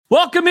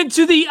Welcome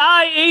into the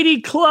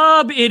I-80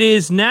 Club. It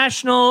is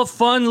National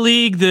Fun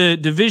League, the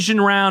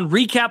division round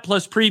recap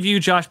plus preview.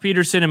 Josh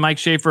Peterson and Mike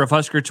Schaefer of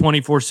Husker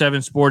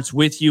 24/7 Sports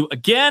with you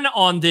again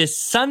on this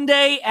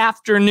Sunday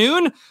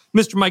afternoon.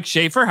 Mr. Mike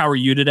Schaefer, how are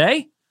you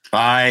today?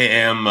 I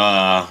am.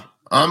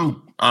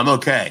 I'm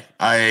okay.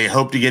 I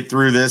hope to get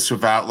through this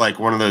without like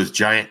one of those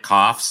giant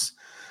coughs,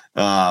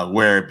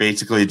 where it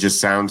basically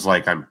just sounds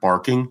like I'm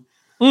barking.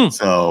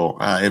 So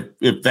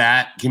if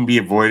that can be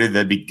avoided,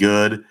 that'd be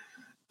good.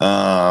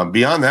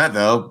 Beyond that,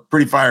 though,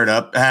 pretty fired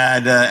up.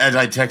 Had as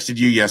I texted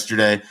you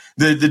yesterday,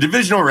 the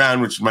divisional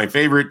round, which is my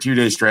favorite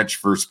 2-day stretch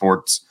for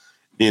sports.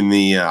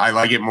 I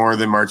like it more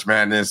than March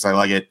Madness. I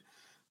like it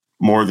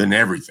more than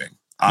everything.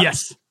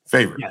 Yes,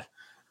 favorite.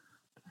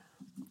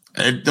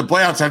 Yeah. The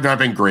playoffs have not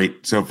been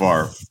great so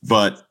far,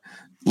 but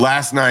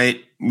last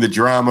night, the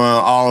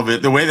drama, all of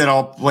it, the way that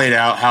all played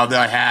out, how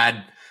I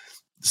had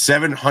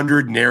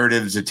 700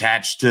 narratives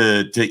attached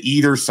to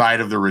either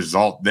side of the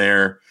result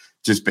there,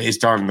 just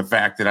based on the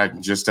fact that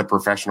I'm just a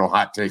professional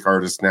hot take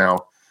artist now.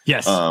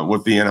 Yes,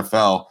 with the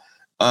NFL,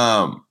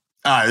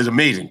 it was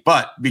amazing.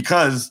 But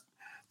because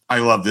I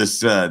love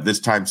this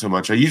time so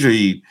much, I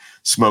usually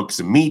smoke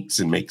some meats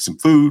and make some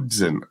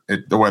foods, and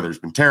the weather's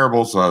been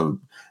terrible, so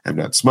I have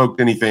not smoked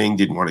anything.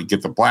 Didn't want to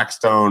get the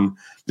Blackstone.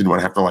 Didn't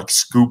want to have to like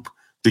scoop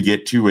to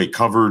get to a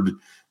covered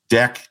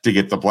deck to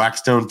get the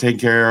Blackstone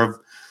taken care of.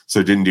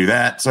 So didn't do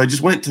that. So I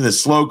just went to the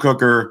slow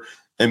cooker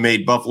and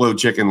made buffalo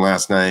chicken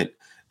last night.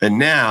 And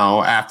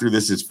now, after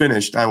this is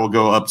finished, I will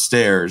go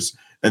upstairs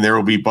and there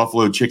will be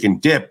buffalo chicken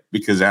dip,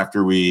 because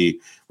after we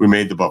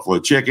made the buffalo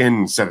chicken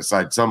and set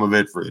aside some of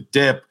it for the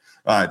dip,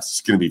 it's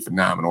going to be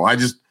phenomenal.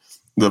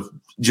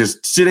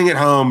 Just sitting at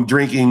home,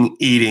 drinking,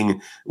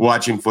 eating,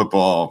 watching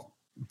football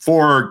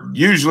for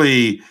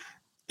usually,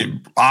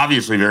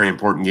 obviously very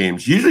important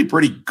games, usually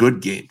pretty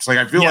good games. Like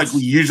I feel like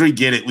we usually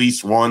get at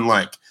least one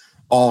like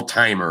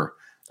all-timer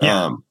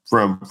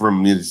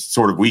from these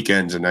sort of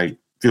weekends, and I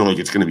feel like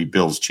it's going to be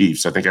Bills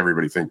Chiefs. I think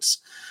everybody thinks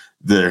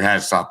there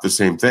has stopped the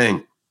same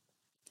thing.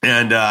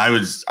 And I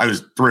was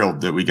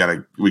thrilled that we got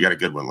a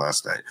good one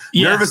last night.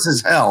 Yes. Nervous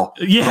as hell,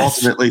 but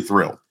ultimately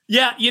thrilled.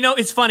 Yeah,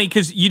 it's funny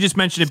because you just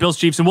mentioned it, Bills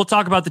Chiefs, and we'll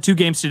talk about the two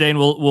games today, and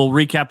we'll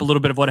recap a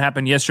little bit of what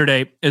happened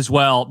yesterday as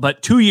well.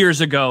 But 2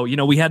 years ago,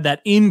 we had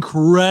that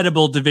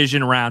incredible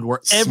division round where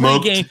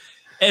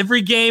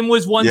every game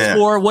was one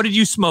score. What did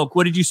you smoke?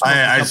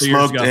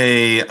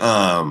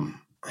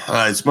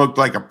 I smoked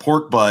like a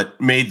pork butt.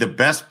 Made the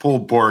best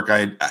pulled pork.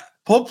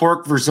 Pulled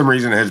pork for some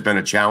reason has been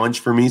a challenge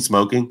for me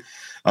smoking.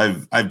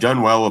 I've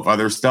done well with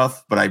other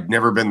stuff, but I've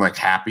never been like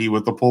happy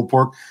with the pulled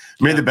pork.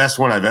 Made the best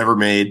one I've ever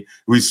made.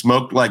 We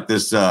smoked like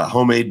this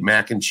homemade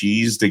mac and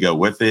cheese to go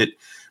with it.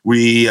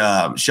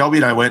 Shelby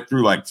and I went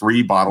through like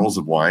 3 bottles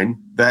of wine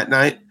that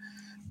night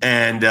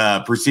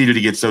and proceeded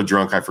to get so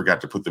drunk I forgot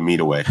to put the meat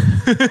away.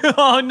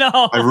 Oh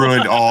no! I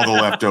ruined all the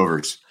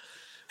leftovers.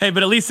 Hey,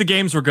 but at least the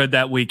games were good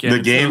that weekend. The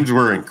games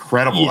were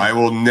incredible. Yeah. I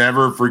will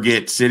never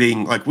forget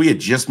sitting, like we had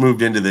just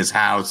moved into this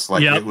house.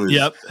 Like it was,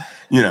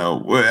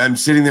 I'm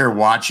sitting there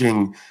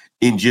watching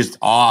in just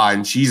awe,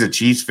 and she's a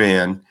Chiefs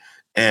fan.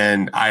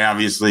 And I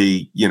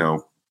obviously,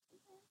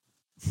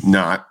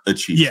 not a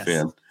Chiefs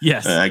fan.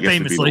 Yes. I guess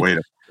would be the way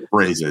to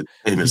phrase it.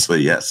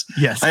 Famously, yes.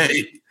 Yes.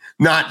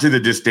 Not to the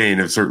disdain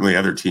of certainly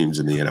other teams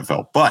in the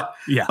NFL, but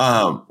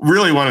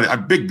really wanted a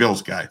big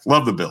Bills guy.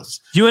 Love the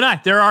Bills. You and I,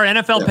 they're our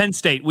NFL Penn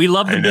State. We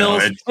love the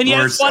Bills. And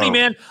it's funny,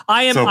 man.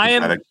 I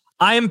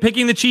am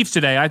picking the Chiefs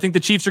today. I think the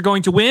Chiefs are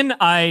going to win.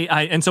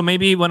 And so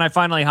maybe when I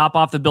finally hop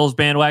off the Bills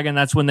bandwagon,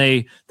 that's when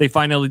they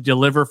finally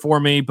deliver for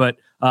me. But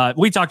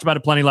we talked about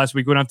it plenty last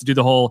week. We don't have to do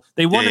the whole.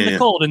 They won in the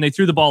cold and they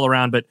threw the ball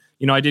around, but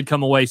I did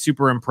come away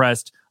super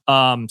impressed.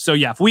 So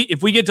yeah,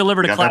 if we get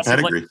delivered a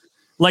classic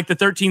like the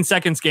 13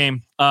 seconds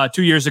game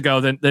 2 years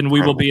ago, then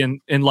we will be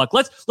in luck.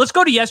 Let's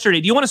go to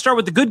yesterday. Do you want to start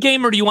with the good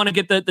game, or do you want to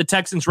get the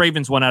Texans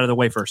Ravens one out of the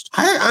way first?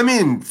 I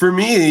mean, for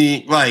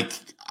me, like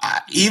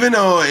even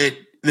though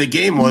the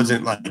game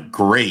wasn't like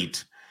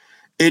great,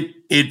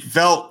 it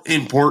felt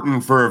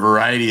important for a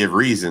variety of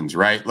reasons,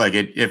 right? Like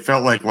it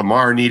felt like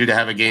Lamar needed to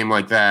have a game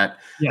like that.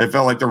 Yeah. It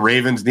felt like the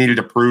Ravens needed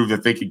to prove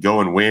that they could go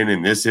and win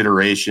in this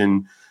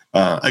iteration.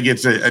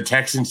 Against a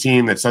Texans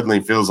team that suddenly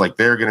feels like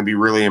they're going to be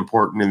really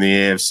important in the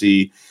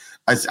AFC.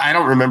 I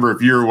don't remember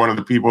if you were one of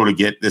the people to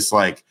get this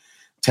like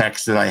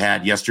text that I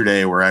had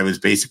yesterday where I was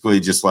basically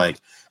just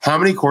like, how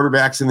many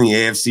quarterbacks in the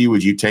AFC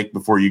would you take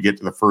before you get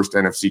to the first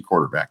NFC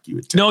quarterback you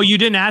would take? No, you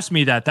didn't ask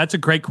me that. That's a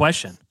great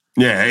question.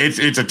 Yeah,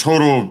 it's a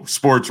total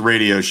sports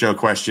radio show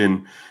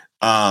question.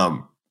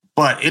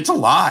 But it's a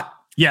lot.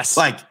 Yes.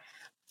 Like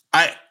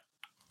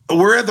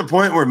we're at the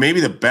point where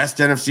maybe the best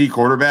NFC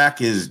quarterback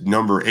is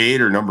number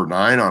 8 or number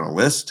 9 on a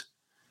list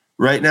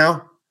right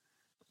now.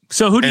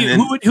 So who's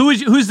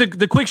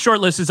the quick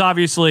short list is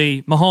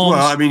obviously Mahomes.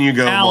 Well, I mean, you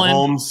go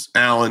Mahomes,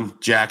 Allen,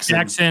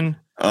 Jackson,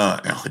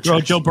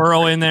 Joe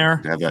Burrow in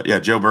there. Yeah,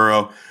 Joe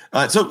Burrow.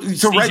 So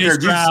right there, you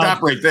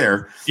stop right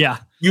there. Yeah,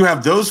 you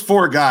have those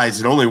 4 guys,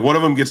 and only one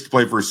of them gets to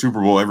play for a Super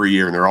Bowl every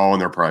year, and they're all in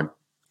their prime.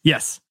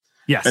 Yes.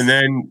 And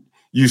then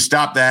you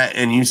stop that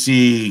and you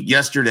see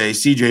yesterday,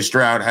 CJ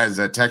Stroud has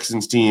a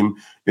Texans team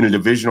in a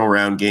divisional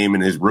round game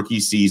in his rookie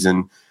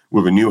season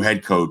with a new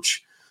head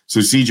coach. So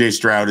CJ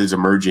Stroud is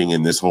emerging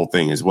in this whole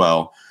thing as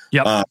well.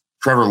 Yep.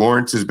 Trevor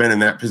Lawrence has been in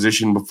that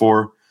position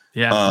before.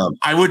 Yeah.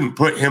 I wouldn't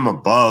put him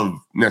above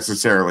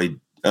necessarily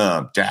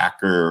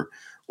Dak or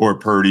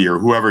Purdy or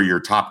whoever your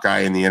top guy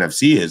in the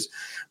NFC is.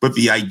 But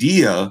the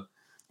idea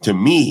to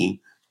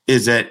me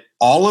is that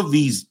all of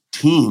these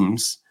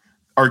teams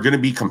are going to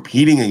be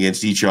competing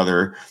against each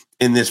other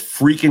in this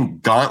freaking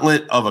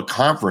gauntlet of a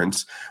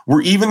conference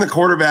where even the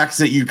quarterbacks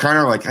that you kind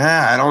of like,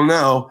 I don't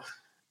know.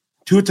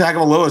 Tua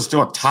Tagovailoa is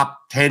still a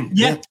top 10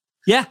 pick.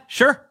 Yeah,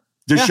 sure.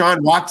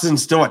 Deshaun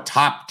Watson's still a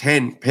top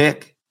 10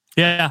 pick.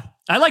 Yeah.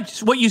 I like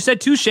what you said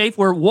too, Shafe,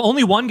 where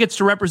only one gets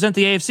to represent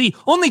the AFC.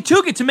 Only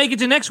two get to make it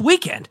to next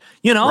weekend,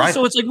 Right.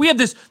 So it's like we have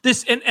this,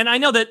 and I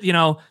know that,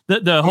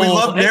 the whole. We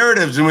love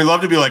narratives and we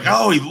love to be like,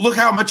 look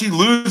how much he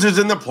loses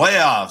in the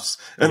playoffs.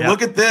 And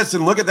look at this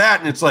and look at that.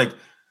 And it's like,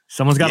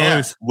 someone's got to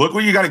lose. Look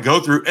what you got to go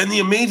through. And the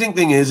amazing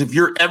thing is, if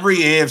you're every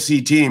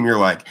AFC team, you're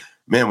like,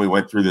 man, we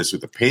went through this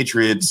with the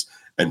Patriots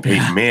and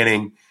Peyton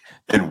Manning.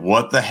 And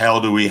what the hell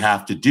do we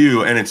have to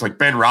do? And it's like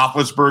Ben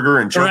Roethlisberger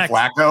and Joe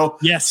Flacco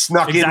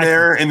snuck in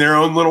there in their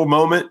own little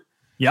moment.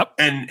 Yep.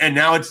 And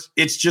now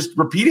it's just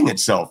repeating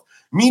itself.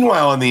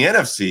 Meanwhile, in the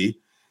NFC,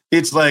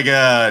 it's like,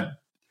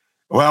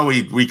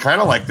 we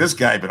kind of like this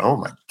guy, but oh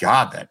my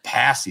God, that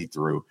pass he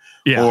threw.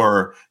 Yeah.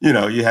 Or,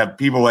 you have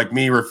people like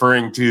me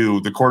referring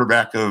to the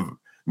quarterback of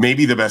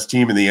maybe the best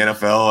team in the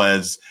NFL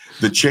as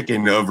the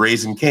chicken of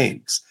Raising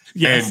Cane's.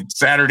 Yes. And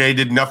Saturday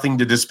did nothing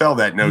to dispel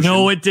that notion.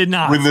 No, it did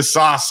not. When the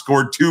sauce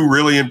scored two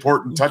really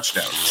important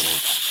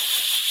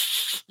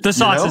touchdowns. The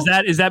sauce,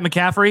 is that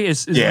McCaffrey?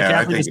 Is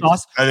McCaffrey the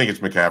sauce? I think it's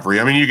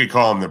McCaffrey. I mean, you could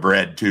call him the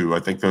bread too. I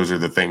think those are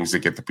the things that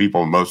get the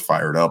people most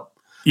fired up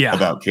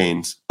about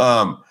Canes.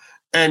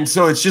 And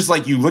so it's just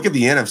like you look at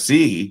the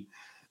NFC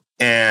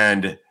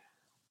and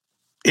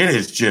it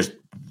is just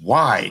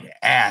wide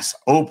ass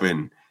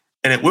open.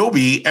 And it will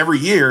be every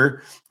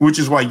year, which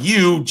is why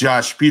you,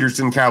 Josh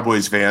Peterson,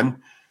 Cowboys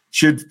fan,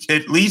 should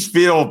at least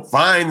feel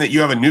fine that you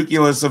have a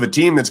nucleus of a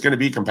team that's going to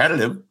be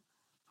competitive.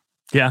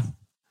 Yeah.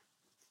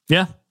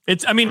 Yeah.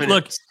 It's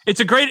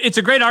a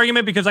great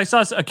argument because I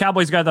saw a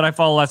Cowboys guy that I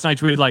follow last night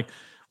tweeted like,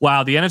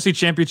 wow, the NFC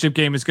Championship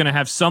game is going to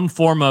have some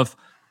form of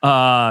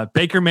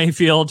Baker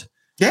Mayfield.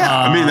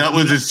 Yeah. That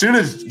was as soon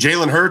as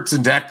Jalen Hurts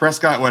and Dak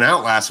Prescott went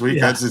out last week.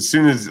 Yeah. That's as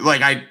soon as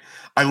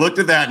I looked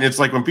at that and it's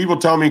like when people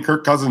tell me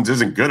Kirk Cousins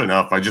isn't good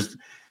enough,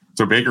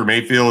 so Baker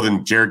Mayfield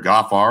and Jared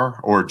Goff are,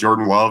 or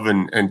Jordan Love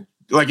and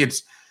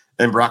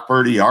Brock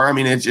Purdy are.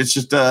 It's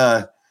just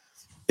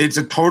it's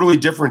a totally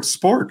different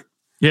sport.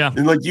 Yeah.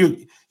 And like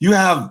you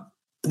have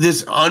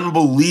this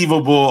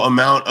unbelievable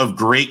amount of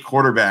great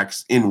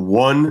quarterbacks in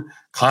one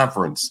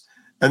conference.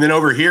 And then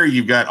over here,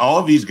 you've got all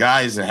of these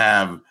guys that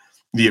have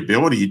the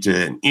ability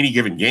to, in any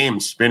given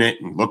game, spin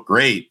it and look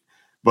great.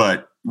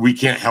 But we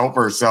can't help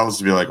ourselves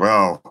to be like,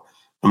 well,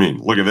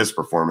 look at this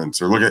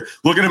performance, or look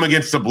at him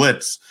against the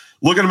blitz.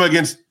 Look at him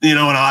against, an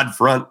odd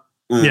front,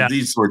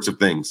 these sorts of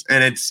things.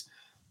 And it's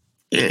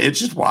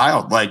just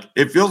wild. Like,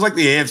 it feels like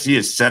the AFC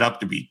is set up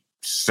to be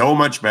so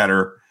much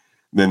better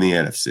than the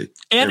NFC.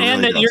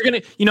 And that you're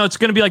going to, it's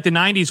going to be like the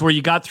 90s where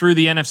you got through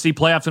the NFC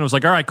playoffs and it was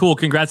like, all right, cool.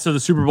 Congrats to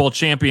the Super Bowl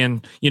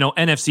champion,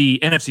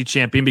 NFC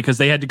champion, because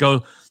they had to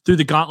go through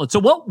the gauntlet. So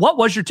what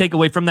was your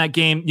takeaway from that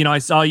game? I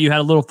saw you had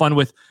a little fun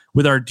with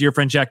our dear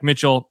friend Jack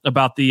Mitchell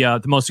about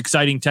the most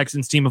exciting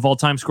Texans team of all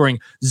time, scoring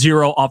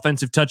 0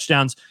 offensive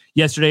touchdowns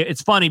yesterday.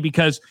 It's funny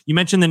because you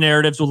mentioned the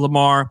narratives with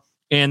Lamar,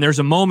 and there's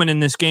a moment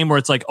in this game where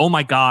it's like, oh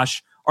my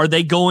gosh, are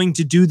they going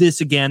to do this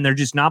again? They're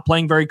just not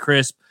playing very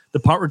crisp. The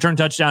punt return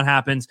touchdown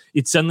happens.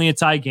 It's suddenly a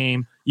tie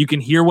game. You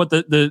can hear what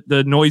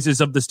the noises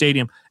of the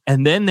stadium.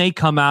 And then they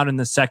come out in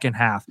the second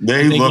half.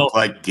 They look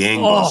like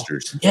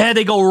gangbusters.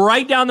 They go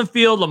right down the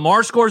field.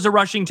 Lamar scores a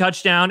rushing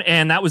touchdown,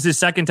 and that was his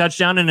second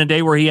touchdown in a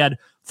day where he had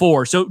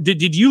 4. So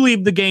did you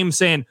leave the game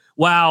saying,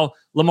 wow,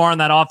 Lamar on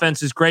that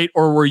offense is great?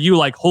 Or were you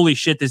like, holy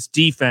shit, this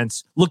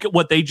defense, look at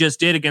what they just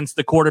did against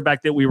the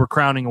quarterback that we were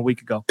crowning a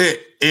week ago?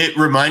 It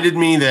reminded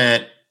me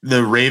that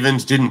the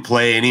Ravens didn't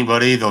play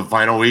anybody the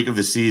final week of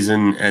the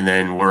season and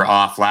then were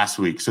off last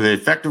week. So they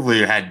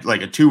effectively had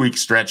like a 2-week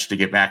stretch to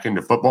get back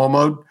into football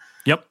mode.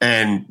 Yep.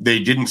 And they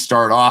didn't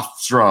start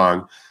off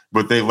strong,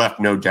 but they left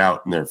no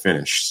doubt in their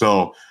finish.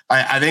 So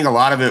I think a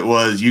lot of it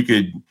was you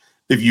could,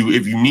 if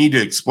you need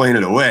to explain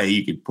it away,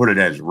 you could put it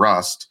as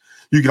rust.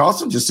 You could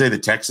also just say the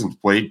Texans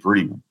played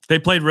They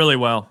played really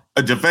well.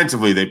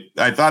 Defensively,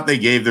 I thought they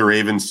gave the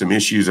Ravens some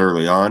issues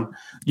early on.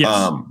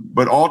 Yes.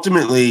 But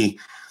ultimately,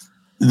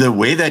 the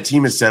way that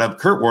team is set up,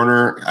 Kurt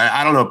Warner,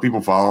 I don't know if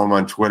people follow him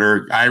on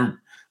Twitter.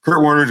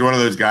 Kurt Warner is one of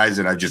those guys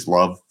that I just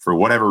love for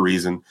whatever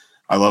reason.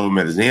 I love him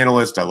as an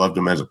analyst. I loved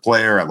him as a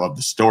player. I love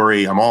the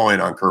story. I'm all in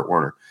on Kurt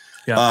Warner.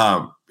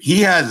 Yeah. He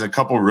has a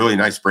couple really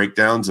nice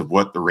breakdowns of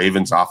what the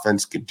Ravens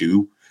offense could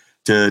do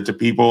to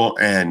people.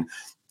 And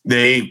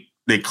they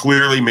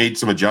clearly made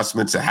some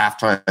adjustments at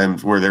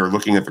halftime where they were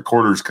looking at the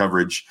quarters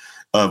coverage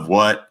of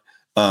what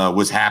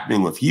was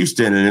happening with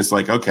Houston. And it's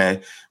like,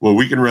 okay, well,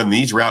 we can run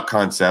these route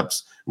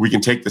concepts. We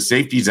can take the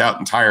safeties out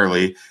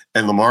entirely,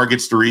 and Lamar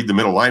gets to read the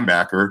middle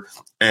linebacker,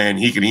 and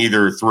he can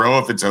either throw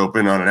if it's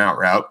open on an out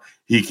route.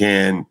 He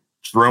can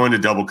throw into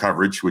double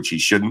coverage, which he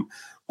shouldn't.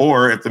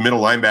 Or if the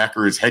middle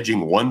linebacker is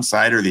hedging one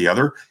side or the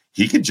other,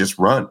 he could just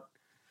run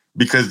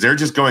because they're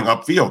just going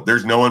upfield.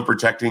 There's no one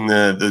protecting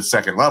the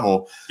second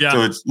level. Yeah.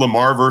 So it's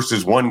Lamar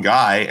versus one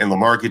guy, and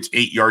Lamar gets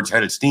 8 yards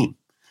head of steam.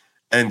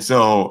 And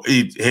so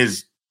I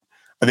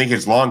think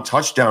his long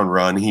touchdown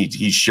run,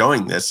 he's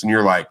showing this, and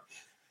you're like,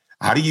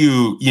 how do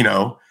you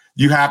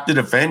have to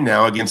defend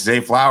now against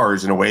Zay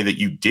Flowers in a way that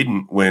you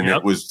didn't when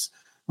it was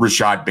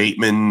Rashad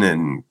Bateman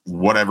and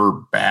whatever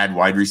bad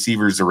wide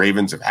receivers the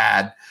Ravens have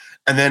had.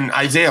 And then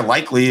Isaiah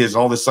Likely is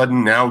all of a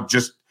sudden now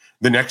just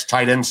the next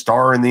tight end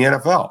star in the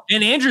NFL.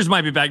 And Andrews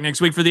might be back next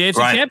week for the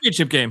AFC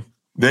Championship game.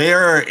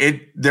 They're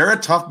a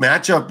tough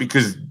matchup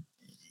because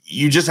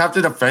you just have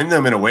to defend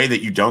them in a way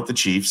that you don't the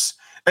Chiefs.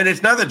 And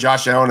it's not that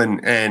Josh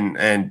Allen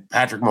and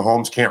Patrick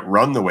Mahomes can't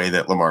run the way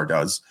that Lamar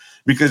does,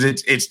 because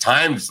it's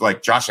times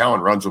like Josh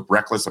Allen runs with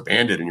reckless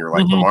abandon, and you're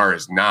like, Lamar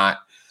is not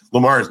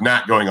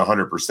going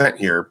 100%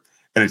 here.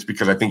 And it's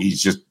because I think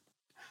he's just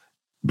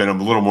been a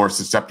little more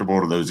susceptible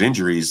to those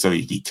injuries, so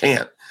he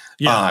can't.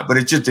 Yeah. But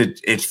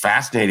it's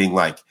fascinating.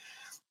 Like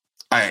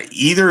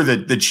either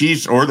the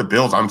Chiefs or the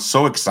Bills, I'm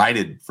so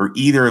excited for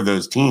either of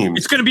those teams.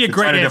 It's going to be a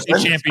great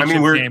AFC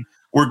Championship game.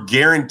 We're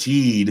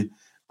guaranteed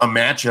a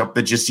matchup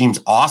that just seems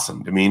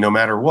awesome to me, no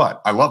matter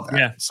what. I love that.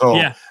 Yeah.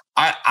 So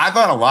I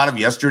thought a lot of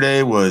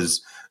yesterday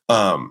was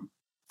a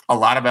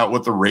lot about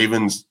what the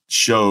Ravens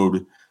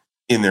showed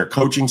in their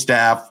coaching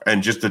staff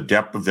and just the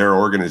depth of their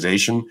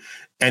organization.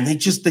 And they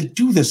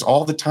do this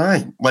all the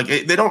time. Like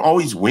they don't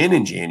always win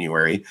in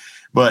January,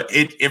 but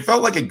it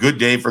felt like a good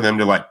day for them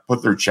to like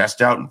put their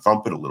chest out and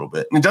thump it a little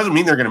bit. And it doesn't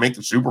mean they're going to make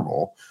the Super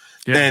Bowl.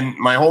 Yeah. And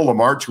my whole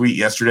Lamar tweet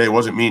yesterday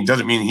doesn't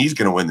mean he's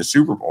going to win the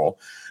Super Bowl.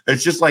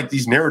 It's just like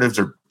these narratives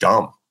are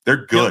dumb.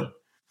 They're good.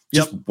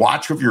 Yep. Just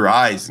watch with your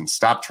eyes and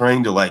stop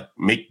trying to like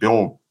make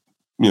Bill,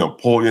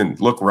 pull in,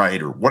 look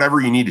right, or whatever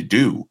you need to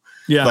do.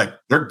 Yeah. Like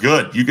they're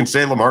good. You can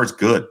say Lamar's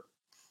good.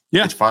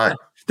 Yeah. It's fine.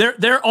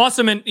 They're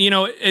awesome. And,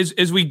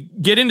 as we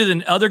get into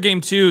the other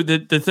game too,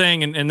 the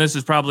thing, and this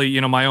is probably,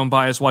 my own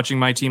bias watching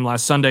my team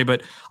last Sunday,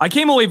 but I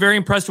came away very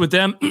impressed with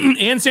them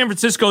and San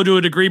Francisco to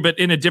a degree, but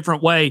in a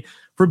different way,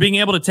 for being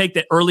able to take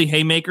the early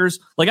haymakers.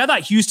 Like I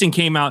thought Houston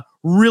came out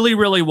really,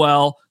 really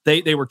well.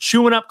 They were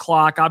chewing up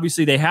clock.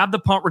 Obviously they have the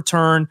punt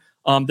return.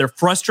 They're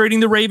frustrating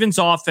the Ravens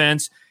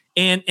offense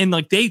and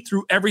like they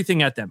threw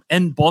everything at them,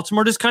 and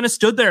Baltimore just kind of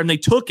stood there and they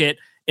took it,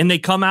 and they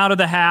come out of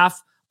the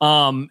half.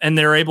 And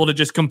they're able to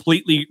just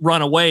completely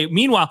run away.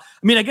 Meanwhile,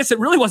 I guess it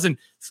really wasn't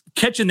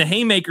catching the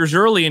haymakers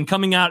early and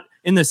coming out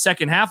in the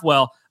second half.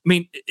 Well,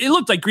 it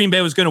looked like Green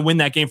Bay was going to win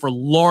that game for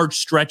large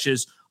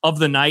stretches of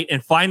the night.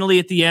 And finally,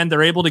 at the end,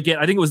 they're able to get,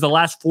 I think it was the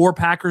last 4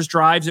 Packers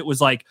drives. It was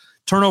like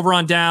turnover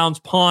on downs,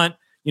 punt,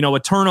 a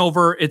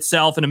turnover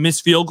itself, and a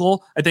missed field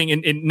goal, I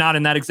think, and not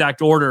in that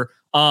exact order.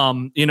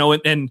 And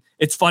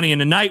it's funny in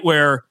a night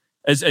where,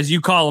 as you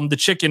call him, the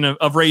chicken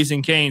of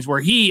Raising Cane's, where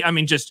he,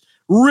 just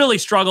really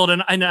struggled.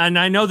 And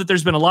I know that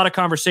there's been a lot of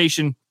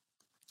conversation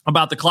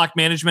about the clock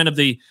management of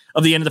the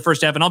end of the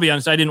first half. And I'll be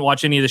honest, I didn't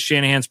watch any of the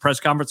Shanahan's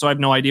press conference, so I have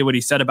no idea what he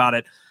said about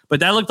it.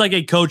 But that looked like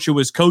a coach who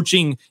was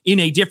coaching in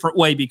a different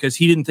way because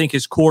he didn't think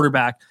his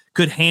quarterback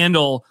could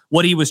handle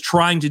what he was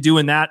trying to do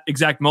in that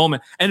exact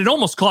moment. And it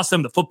almost cost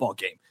them the football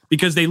game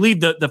because they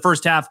leave the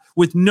first half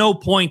with no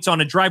points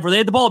on a drive where they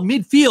had the ball at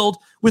midfield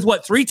with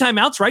 3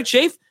 timeouts, right,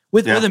 Shafe?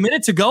 With a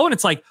minute to go. And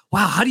it's like,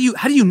 wow, how do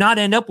you not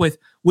end up with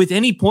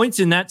any points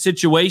in that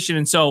situation?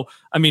 And so,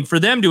 for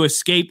them to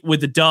escape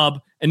with the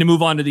dub and to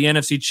move on to the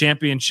NFC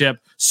Championship,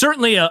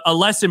 certainly a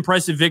less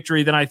impressive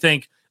victory than I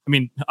think,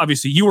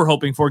 obviously you were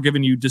hoping for,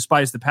 given you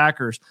despise the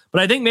Packers.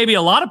 But I think maybe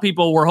a lot of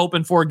people were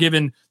hoping for,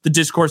 given the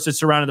discourse that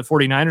surrounded the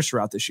 49ers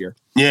throughout this year.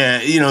 Yeah,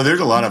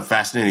 there's a lot of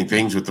fascinating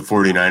things with the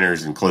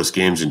 49ers and close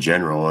games in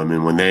general.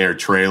 When they are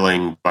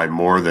trailing by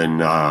more than,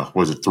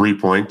 3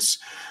 points?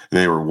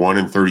 They were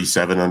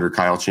 1-37 under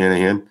Kyle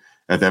Shanahan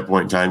at that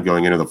point in time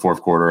going into the fourth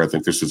quarter. I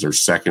think this was their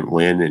second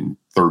win in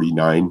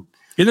 39.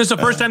 And this is the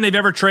first time they've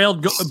ever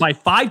trailed by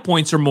 5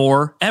 points or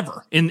more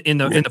ever in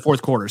the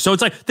fourth quarter. So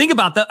it's like, think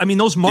about that.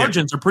 Those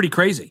margins are pretty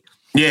crazy.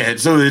 Yeah.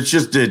 So it's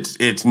just,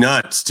 it's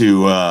nuts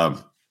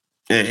to,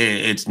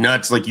 it's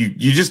nuts. Like you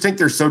just think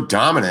they're so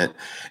dominant.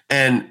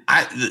 And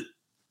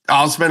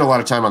I'll spend a lot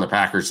of time on the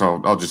Packers.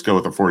 So I'll just go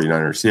with the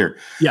 49ers here.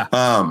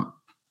 Yeah.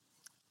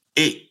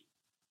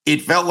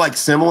 It felt like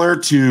similar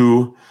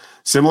to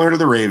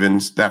the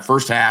Ravens. That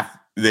first half,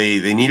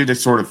 they needed to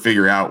sort of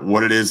figure out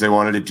what it is they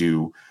wanted to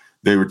do.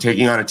 They were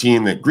taking on a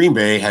team that Green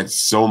Bay had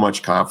so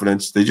much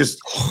confidence. They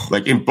just,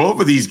 like in both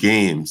of these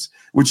games,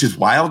 which is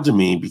wild to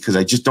me because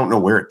I just don't know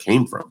where it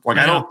came from. Like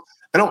I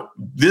don't.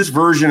 This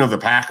version of the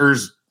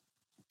Packers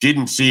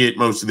didn't see it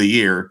most of the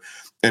year.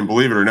 And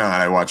believe it or not,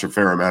 I watch a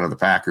fair amount of the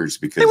Packers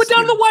because they went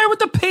down the wire with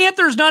the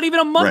Panthers not even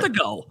a month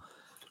ago.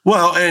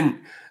 Well, and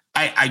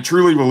I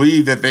truly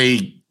believe that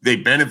they they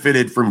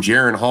benefited from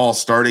Jaren Hall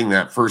starting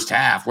that first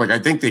half. Like, I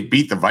think they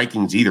beat the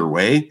Vikings either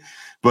way,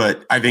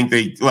 but I think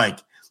they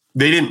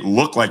didn't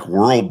look like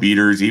world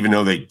beaters, even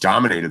though they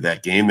dominated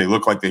that game. They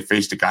looked like they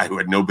faced a guy who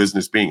had no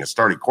business being a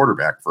starting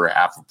quarterback for a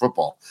half of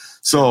football.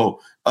 So,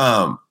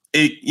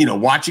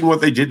 watching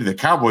what they did to the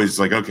Cowboys,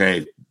 like,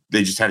 okay,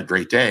 they just had a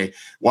great day.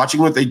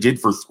 Watching what they did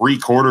for 3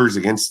 quarters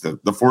against the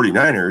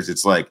 49ers,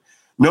 it's like,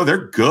 no,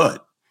 they're good.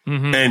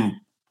 Mm-hmm. And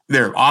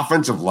their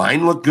offensive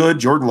line looked good.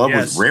 Jordan Love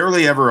was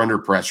rarely ever under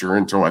pressure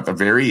until at the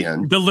very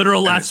end. The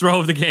literal last throw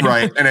of the game.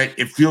 Right. And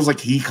it feels like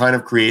he kind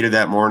of created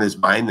that more in his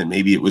mind than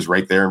maybe it was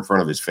right there in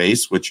front of his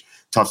face, which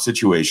tough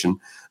situation.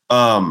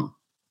 And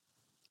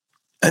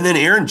then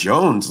Aaron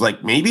Jones,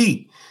 like,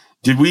 maybe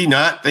did we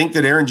not think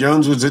that Aaron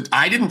Jones was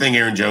I didn't think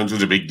Aaron Jones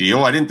was a big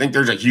deal. I didn't think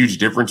there's a huge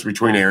difference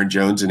between Aaron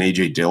Jones and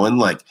A.J. Dillon.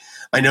 Like,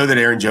 I know that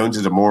Aaron Jones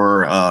is a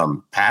more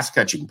pass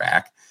catching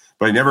back,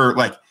 but I never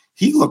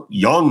he looked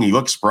young. He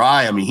looked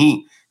spry. I mean,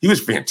 he was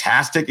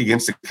fantastic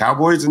against the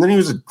Cowboys, and then he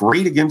was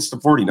great against the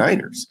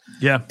 49ers.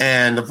 Yeah.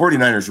 And the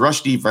 49ers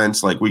rush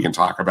defense, like, we can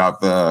talk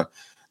about the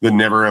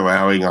never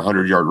allowing a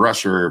 100-yard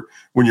rusher.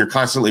 When you're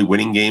constantly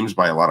winning games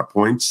by a lot of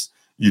points,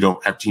 you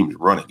don't have teams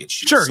run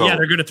against you. Sure, so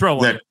they're going to throw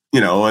one.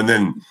 And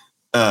then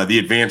the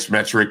advanced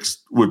metrics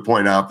would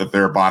point out that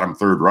they're a bottom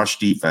third rush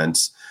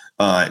defense.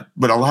 But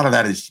a lot of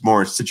that is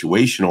more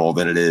situational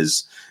than it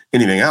is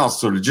anything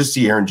else. So to just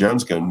see Aaron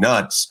Jones go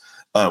nuts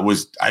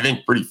was, I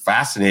think, pretty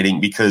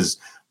fascinating, because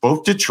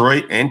both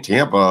Detroit and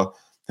Tampa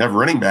have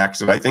running backs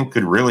that I think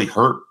could really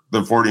hurt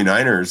the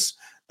 49ers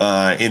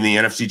in the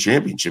NFC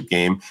Championship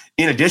game.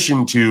 In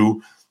addition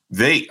to,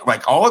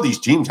 all of these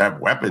teams have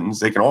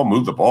weapons. They can all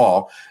move the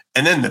ball.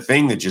 And then the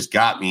thing that just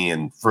got me,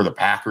 and for the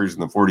Packers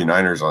and the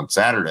 49ers on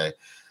Saturday,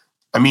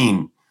 I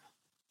mean,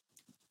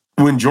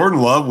 when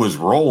Jordan Love was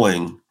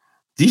rolling,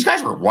 these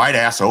guys were wide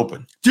ass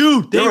open.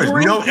 Dude, and it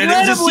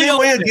was the same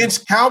way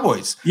against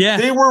Cowboys. Yeah.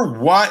 They were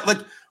wide. Like,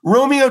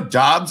 Romeo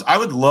Doubs, I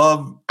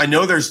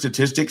know there's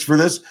statistics for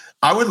this.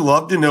 I would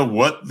love to know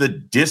what the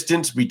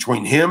distance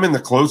between him and the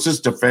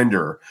closest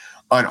defender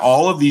on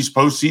all of these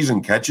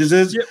postseason catches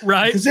is. Yeah,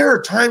 right. Because there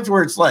are times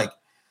where it's like,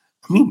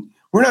 I mean,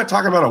 we're not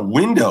talking about a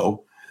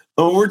window.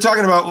 We're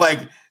talking about, like,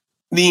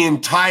 the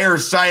entire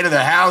side of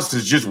the house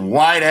is just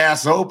wide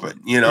ass open,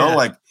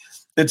 like,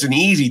 it's an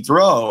easy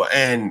throw.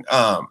 And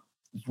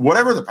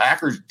whatever the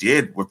Packers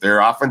did with their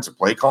offensive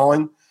play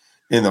calling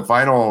in the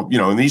final,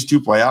 in these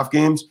 2 playoff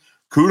games,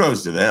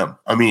 kudos to them.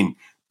 I mean,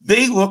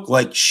 they look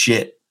like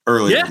shit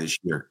earlier this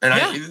year.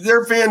 And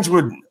their fans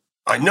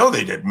I know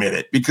they'd admit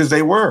it, because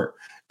they were.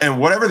 And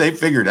whatever they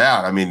figured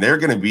out, I mean, they're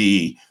going to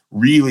be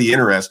really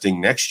interesting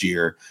next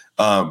year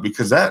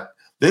because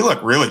they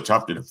look really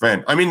tough to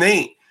defend. I mean,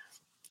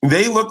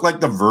 they look like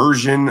the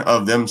version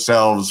of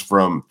themselves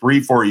from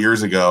 3-4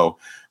 years ago,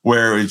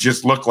 where it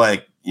just looked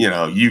like,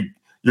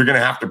 you're going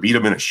to have to beat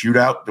them in a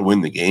shootout to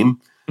win the game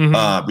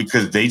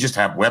because they just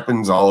have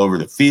weapons all over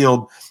the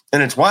field.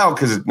 And it's wild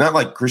because it's not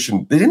like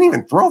Christian, they didn't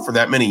even throw for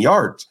that many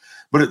yards,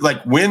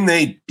 but when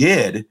they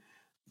did,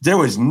 there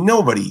was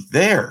nobody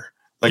there.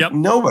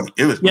 Nobody.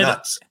 It was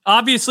nuts.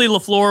 Obviously,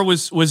 LaFleur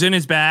was in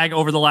his bag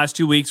over the last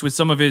 2 weeks with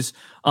some of his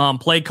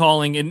play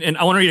calling. And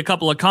I want to read a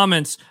couple of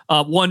comments.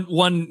 One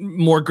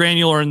more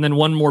granular and then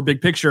one more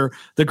big picture.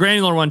 The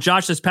granular one,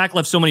 Josh says, Pack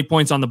left so many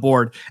points on the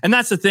board. And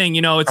that's the thing,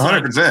 it's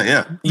 100%,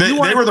 yeah. They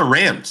were the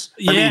Rams.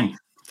 Yeah. I mean,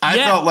 I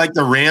felt like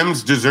the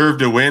Rams deserved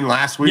to win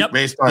last week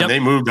based on they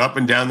moved up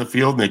and down the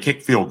field and they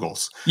kicked field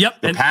goals.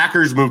 The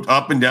Packers moved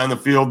up and down the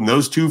field, and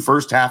those 2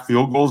 first half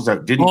field goals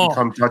that didn't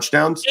become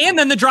touchdowns. And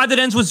then the drive that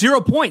ends with 0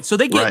 points. So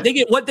they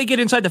get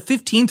inside the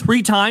 15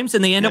 3 times,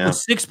 and they end up with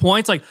 6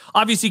 points. Like,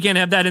 obviously you can't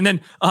have that. And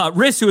then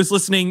Riss, who is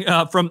listening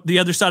from the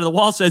other side of the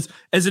wall, says,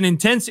 as an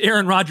intense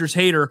Aaron Rodgers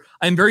hater,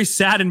 I'm very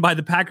saddened by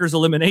the Packers'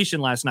 elimination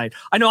last night.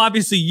 I know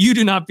obviously you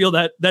do not feel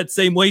that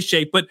same way,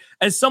 Shape, but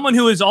as someone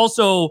who is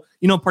also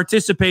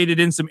participated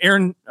in some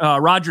Aaron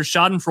Rodgers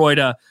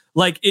schadenfreude,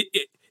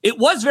 it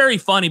was very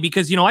funny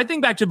because, I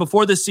think back to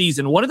before the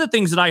season, one of the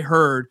things that I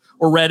heard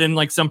or read in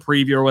some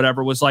preview or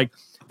whatever was that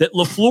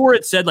LaFleur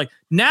had said,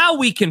 now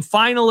we can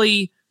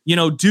finally,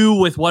 do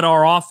with what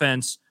our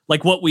offense,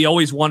 what we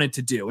always wanted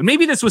to do. And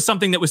maybe this was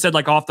something that was said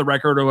off the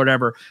record or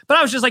whatever, but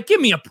I was just give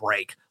me a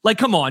break.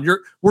 Come on,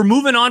 we're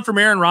moving on from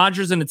Aaron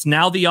Rodgers, and it's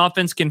now the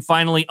offense can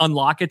finally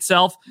unlock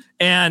itself.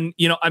 And,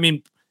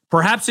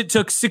 perhaps it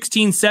took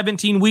 16,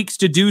 17 weeks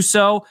to do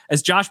so.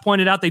 As Josh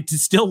pointed out, they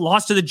still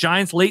lost to the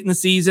Giants late in the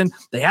season.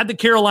 They had the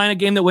Carolina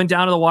game that went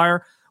down to the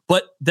wire,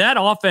 but that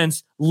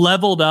offense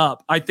leveled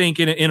up, I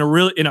think, in a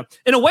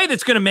way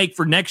that's going to make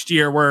for next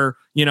year where,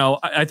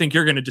 I think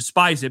you're going to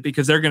despise it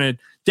because they're going to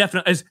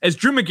definitely, as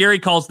Drew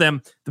McGarry calls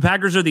them, the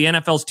Packers are the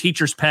NFL's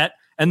teacher's pet,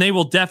 and they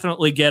will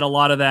definitely get a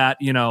lot of that,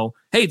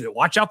 hey,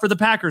 watch out for the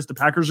Packers. The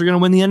Packers are going to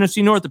win the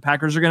NFC North. The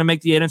Packers are going to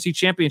make the NFC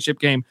Championship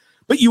game.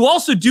 But you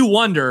also do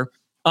wonder,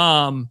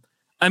 they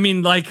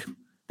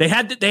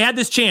had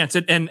this chance,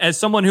 and as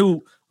someone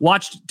who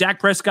watched Dak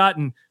Prescott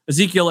and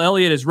Ezekiel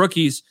Elliott as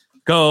rookies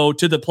go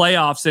to the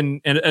playoffs and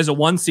as a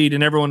 1 seed,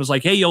 and everyone was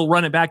like, hey, you'll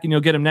run it back and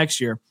you'll get him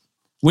next year.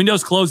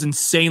 Windows close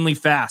insanely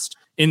fast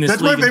in this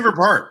That's league. my favorite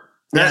part.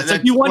 Yeah, it's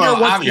like you wonder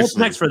what's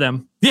next for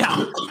them.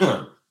 Yeah.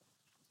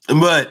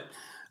 But,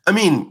 I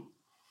mean,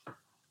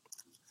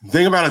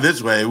 think about it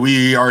this way.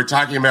 We are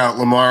talking about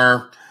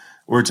Lamar.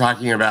 We're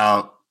talking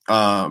about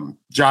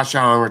Josh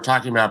Allen. We're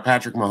talking about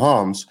Patrick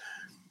Mahomes.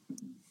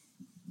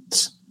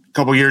 A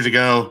couple years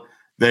ago,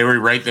 they were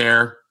right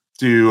there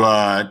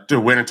to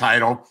win a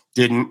title.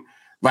 Didn't.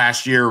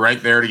 Last year,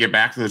 right there to get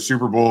back to the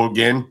Super Bowl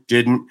again.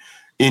 Didn't.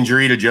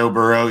 Injury to Joe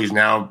Burrow. He's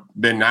now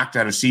been knocked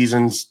out of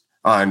seasons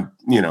on,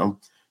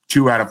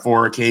 2 out of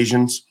 4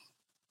 occasions.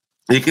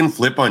 It can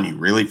flip on you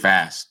really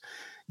fast.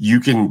 You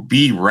can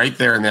be right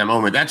there in that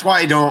moment. That's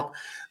why the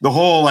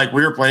whole,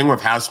 we were playing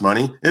with house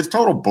money, it's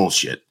total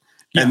bullshit.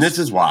 Yes. And this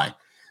is why.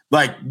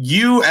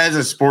 You as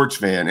a sports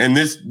fan, and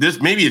this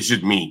maybe it's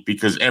just me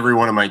because every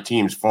one of my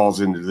teams falls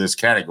into this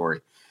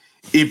category.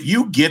 If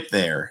you get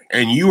there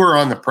and you are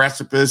on the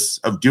precipice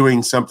of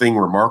doing something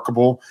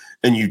remarkable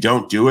and you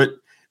don't do it,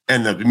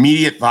 and the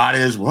immediate thought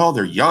is, well,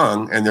 they're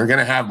young and they're going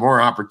to have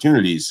more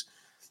opportunities.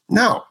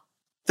 No,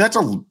 that's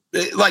I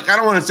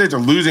don't want to say it's a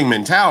losing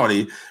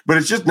mentality, but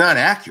it's just not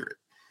accurate.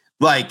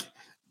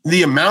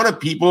 The amount of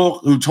people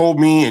who told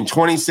me in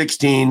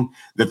 2016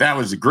 that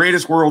was the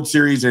greatest World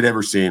Series they'd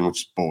ever seen,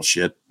 which is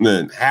bullshit.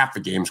 Half the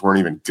games weren't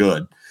even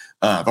good.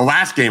 The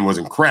last game was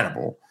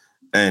incredible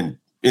and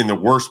in the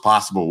worst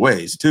possible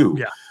ways too.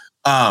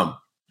 Yeah.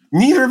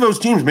 Neither of those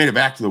teams made it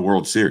back to the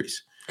World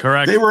Series.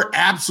 Correct. They were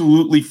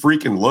absolutely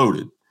freaking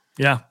loaded.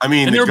 Yeah. I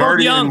mean, and the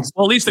Guardians, young.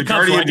 Well, at least the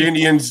Guardians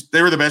Indians,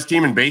 they were the best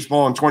team in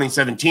baseball in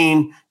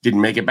 2017,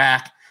 didn't make it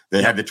back.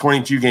 They had the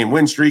 22-game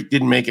win streak,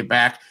 didn't make it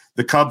back.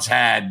 The Cubs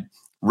had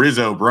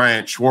Rizzo,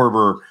 Bryant,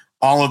 Schwarber,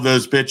 all of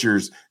those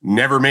pitchers,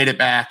 never made it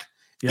back.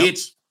 Yep.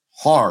 It's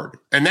hard.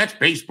 And that's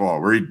baseball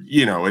where,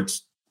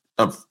 it's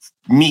a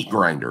meat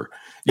grinder.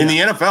 In the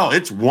NFL,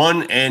 it's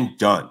one and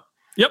done.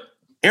 Yep.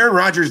 Aaron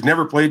Rodgers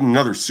never played in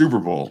another Super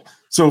Bowl.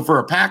 So for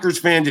a Packers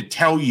fan to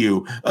tell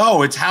you,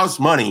 oh, it's house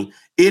money,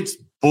 it's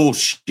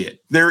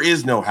bullshit. There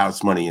is no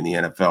house money in the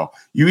NFL.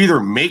 You either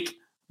make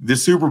the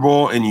Super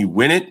Bowl and you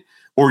win it,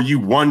 or you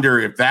wonder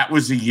if that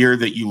was the year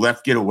that you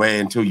left get away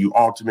until you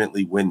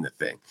ultimately win the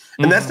thing.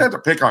 And that's not to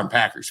pick on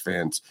Packers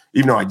fans,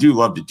 even though I do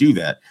love to do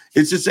that.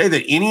 It's to say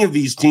that any of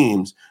these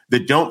teams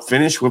that don't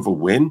finish with a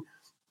win,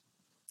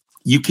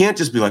 you can't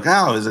just be like,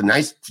 oh, it was a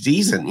nice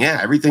season. Yeah,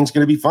 everything's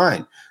going to be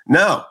fine.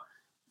 No,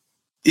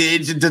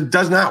 it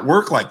does not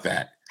work like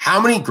that.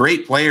 How many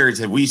great players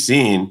have we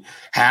seen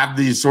have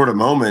these sort of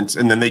moments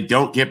and then they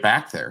don't get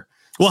back there?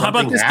 Well, how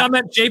about this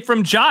comment, Jake,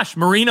 from Josh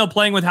Marino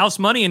playing with house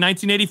money in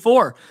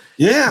 1984?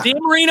 Yeah. Dan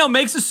Marino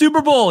makes a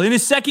Super Bowl in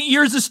his second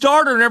year as a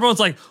starter, and everyone's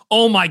like,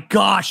 oh my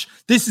gosh,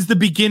 this is the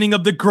beginning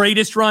of the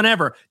greatest run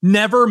ever.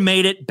 Never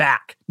made it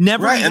back.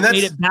 Never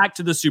made it back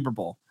to the Super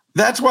Bowl.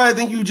 That's why I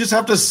think you just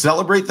have to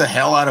celebrate the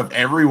hell out of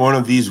every one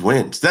of these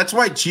wins. That's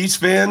why Chiefs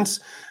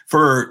fans,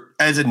 for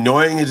as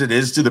annoying as it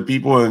is to the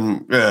people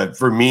and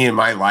for me in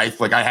my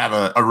life, I have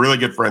a really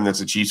good friend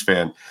that's a Chiefs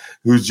fan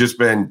who's just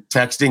been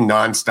texting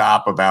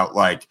nonstop about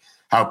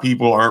how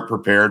people aren't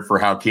prepared for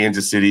how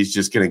Kansas City's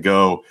just going to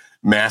go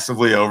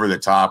massively over the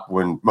top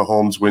when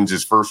Mahomes wins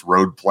his first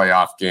road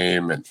playoff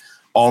game and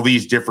all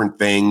these different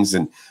things.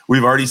 And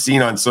we've already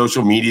seen on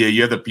social media,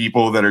 you have the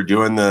people that are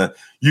doing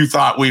you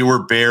thought we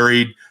were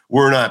buried.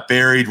 We're not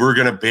buried. We're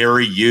going to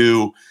bury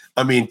you.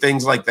 I mean,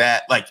 things like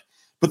that.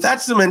 But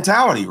that's the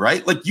mentality,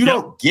 right? You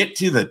don't get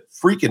to the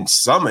freaking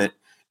summit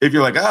if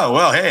you're like, oh,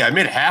 well, hey, I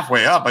made it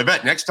halfway up. I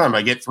bet next time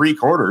I get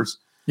 3/4.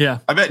 Yeah.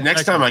 I bet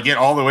next time I get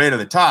all the way to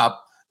the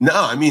top. No,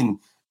 I mean,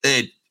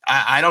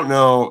 I don't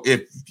know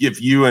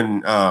if you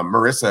and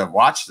Marissa have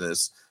watched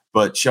this,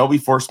 but Shelby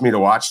forced me to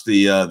watch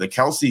the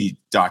Kelsey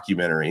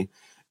documentary.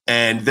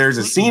 And there's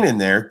a scene in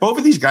there. Both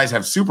of these guys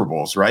have Super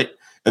Bowls, right?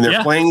 And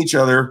they're playing each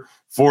other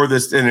for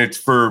this. And it's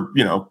for,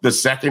 the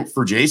second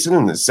for Jason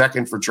and the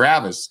second for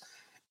Travis.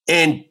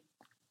 And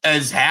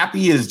as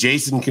happy as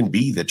Jason can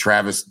be that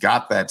Travis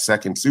got that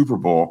second Super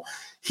Bowl,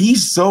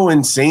 he's so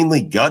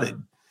insanely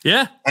gutted.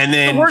 Yeah. And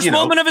then the worst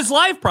moment of his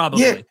life,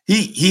 probably. Yeah.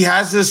 He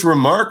has this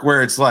remark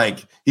where it's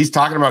he's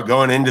talking about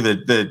going into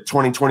the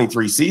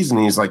 2023 season.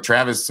 And he's like,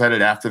 Travis said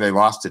it after they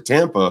lost to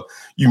Tampa.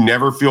 You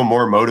never feel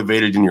more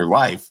motivated in your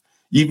life.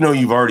 Even though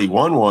you've already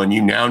won one,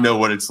 you now know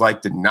what it's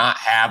like to not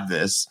have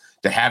this,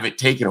 to have it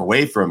taken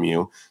away from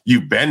you.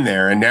 You've been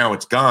there and now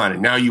it's gone.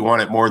 And now you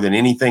want it more than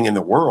anything in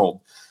the world.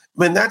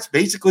 I mean, that's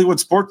basically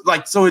what sports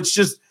so it's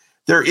just,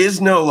 there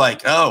is no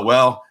oh,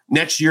 well,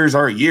 next year's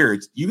our year.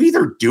 You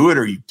either do it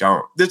or you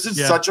don't. This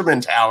is such a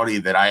mentality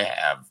that I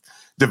have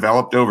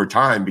developed over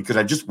time because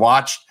I just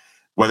watched,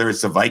 whether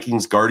it's the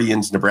Vikings,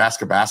 Guardians,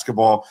 Nebraska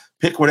basketball,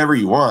 pick whatever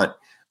you want.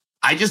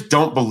 I just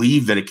don't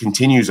believe that it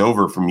continues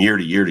over from year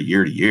to year to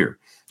year to year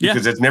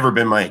because it's never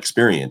been my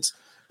experience.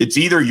 It's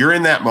either you're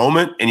in that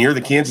moment and you're the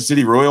Kansas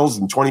City Royals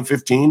in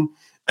 2015,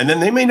 and then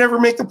they may never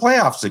make the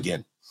playoffs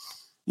again.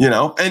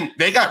 And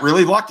they got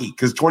really lucky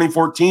because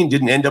 2014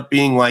 didn't end up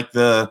being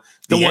the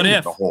end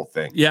of the whole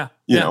thing. Yeah.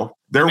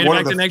 They're one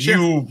of the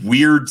few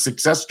weird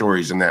success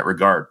stories in that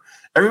regard.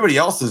 Everybody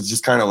else is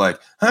just kind of like,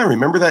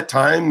 remember that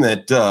time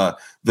that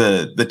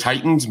the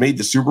Titans made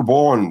the Super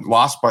Bowl and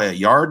lost by a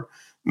yard?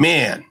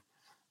 Man,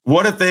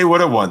 what if they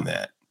would have won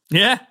that?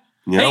 Yeah.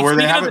 Where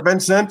they haven't been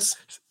since?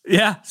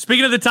 Yeah.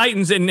 Speaking of the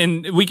Titans,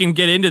 and we can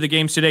get into the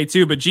games today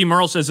too, but G.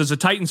 Merle says, as a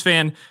Titans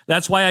fan,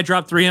 that's why I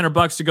dropped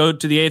 $300 to go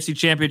to the AFC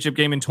Championship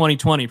game in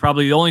 2020.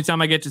 Probably the only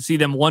time I get to see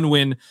them one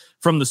win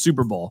from the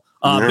Super Bowl.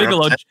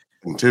 Bigelow,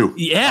 too.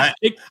 Yeah.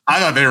 I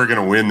thought they were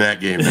going to win that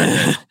game.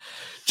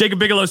 Jacob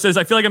Bigelow says,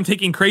 I feel like I'm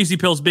taking crazy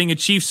pills being a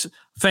Chiefs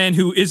fan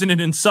who isn't an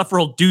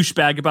insufferable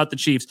douchebag about the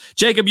Chiefs.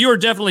 Jacob, you are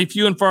definitely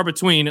few and far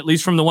between, at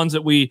least from the ones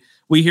that we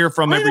hear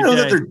from every day. I don't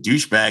know that they're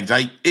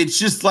douchebags. It's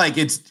just like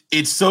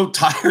it's so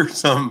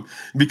tiresome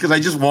because I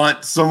just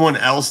want someone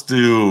else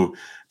to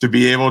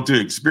be able to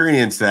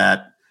experience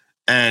that,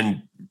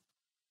 and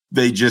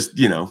they just,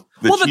 the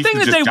thing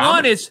that they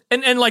want is,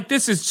 and like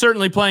this is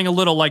certainly playing a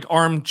little like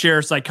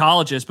armchair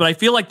psychologist, but I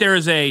feel like there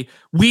is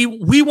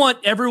we want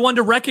everyone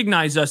to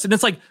recognize us, and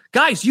it's like,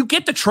 guys, you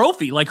get the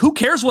trophy. Like, who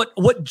cares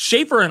what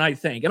Schaefer and I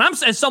think? And I'm,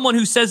 as someone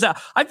who says that,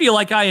 I feel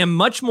like I am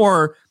much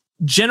more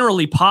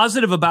generally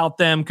positive about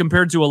them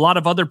compared to a lot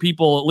of other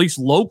people, at least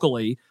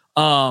locally.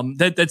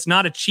 That's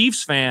not a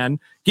Chiefs fan,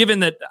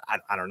 given that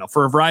I don't know,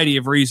 for a variety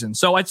of reasons.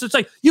 So it's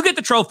like, you get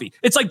the trophy.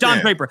 It's like Don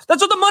Draper.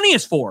 That's what the money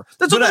is for.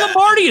 That's what the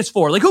Lombardi is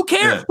for. Like, who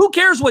cares? Yeah. Who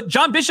cares what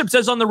John Bishop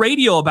says on the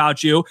radio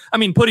about you? I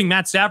mean, putting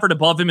Matt Stafford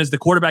above him as the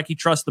quarterback he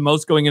trusts the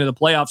most going into the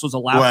playoffs was a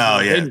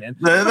loud opinion.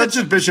 That's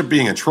just Bishop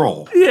being a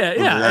troll.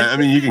 Yeah. I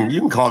mean, you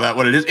can call that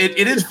what it is.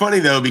 It is funny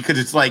though, because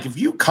it's like, if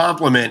you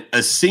compliment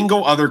a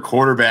single other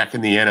quarterback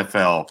in the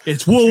NFL,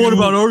 it's what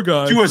about our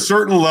guy? To a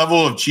certain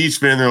level of Chiefs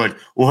fan, they're like,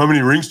 well, how many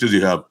rings does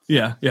he have?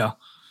 Yeah.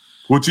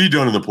 What's he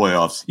done in the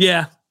playoffs?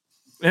 Yeah.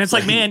 And it's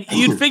like, man,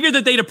 you'd figure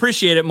that they'd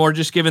appreciate it more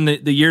just given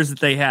the years that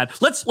they had.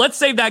 Let's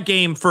save that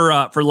game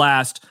for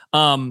last.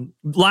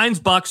 Lions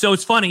Bucks. So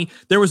it's funny.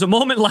 There was a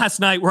moment last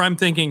night where I'm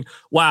thinking,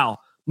 wow,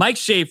 Mike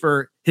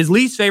Schaefer, his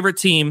least favorite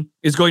team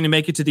is going to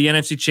make it to the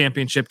NFC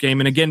Championship game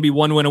and again be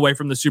one win away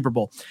from the Super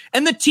Bowl.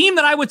 And the team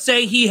that I would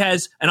say he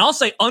has, and I'll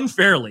say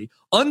unfairly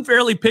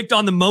picked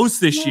on the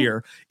most this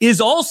year is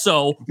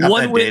also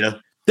one win.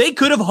 Data. They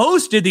could have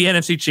hosted the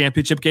NFC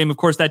Championship game. Of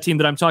course, that team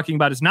that I'm talking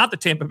about is not the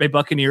Tampa Bay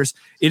Buccaneers.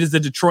 It is the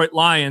Detroit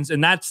Lions,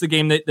 and that's the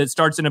game that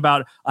starts in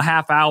about a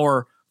half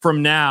hour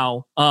from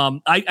now.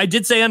 I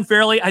did say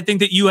unfairly. I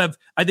think you have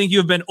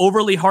been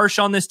overly harsh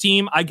on this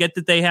team. I get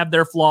that they have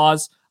their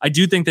flaws. I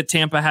do think that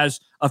Tampa has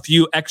a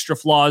few extra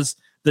flaws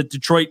that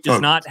Detroit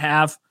does not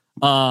have.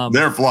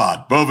 They're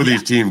flawed. Both of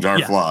these teams are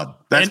flawed.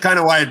 That's kind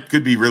of why it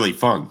could be really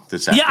fun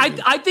this afternoon.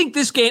 Yeah, I think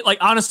this game, like,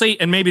 honestly,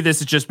 and maybe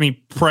this is just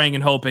me praying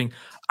and hoping,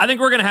 I think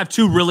we're going to have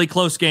two really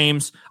close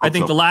games. I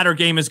think the latter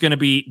game is going to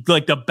be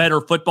like the better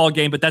football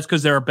game, but that's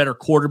because there are better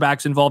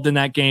quarterbacks involved in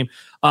that game.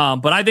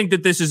 But I think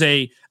that this is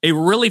a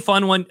really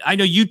fun one. I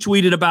know you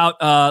tweeted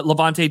about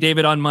Levante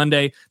David on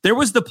Monday. There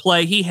was the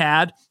play he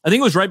had, I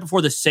think it was right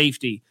before the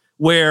safety,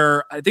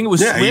 where I think it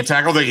was Swift.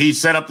 He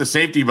set up the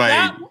safety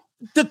by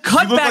the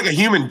cutback. He looked like a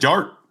human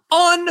dart.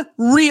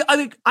 Unreal. I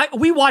think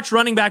we watch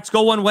running backs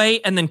go one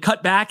way and then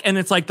cut back, and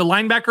it's like the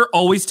linebacker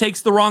always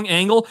takes the wrong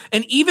angle.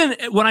 And even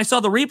when I saw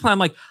the replay, I'm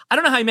like, I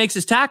don't know how he makes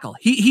his tackle.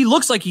 He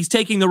looks like he's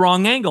taking the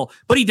wrong angle,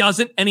 but he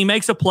doesn't, and he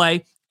makes a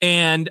play.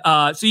 And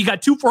so you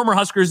got two former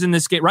Huskers in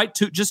this game, right?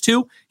 Just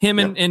two. Him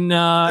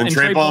and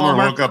Trey Palmer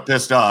woke up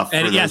pissed off.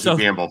 And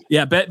gamble.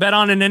 Yeah, bet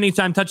on an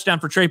anytime touchdown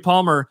for Trey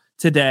Palmer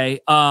today.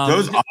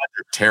 Those odds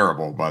are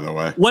terrible, by the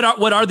way. What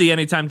are the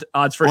anytime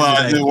odds for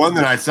today? The one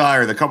that I saw,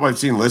 or the couple I've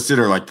seen listed,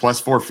 are like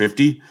plus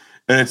 450,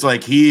 and it's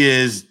like he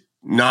is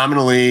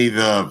nominally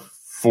the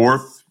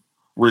fourth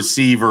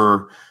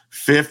receiver,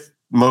 fifth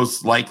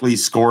most likely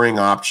scoring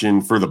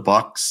option for the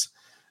Bucks,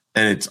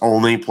 and it's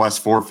only plus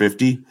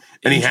 450.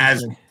 And he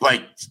has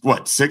like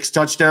 6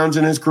 touchdowns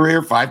in his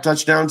career, 5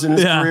 touchdowns in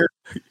his career.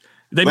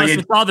 They must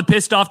have saw the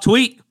pissed off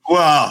tweet.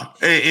 Well,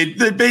 they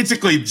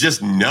basically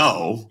just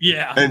know.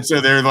 Yeah. And so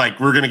they're like,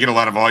 we're going to get a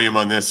lot of volume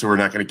on this, so we're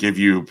not going to give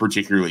you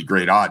particularly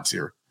great odds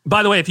here.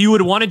 By the way, if you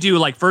would want to do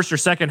like first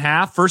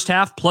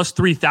half plus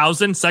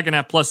 3,000, second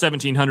half plus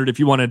 1,700, if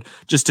you wanted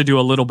just to do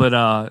a little bit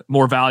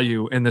more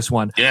value in this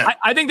one. Yeah.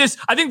 I think this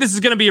is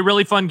going to be a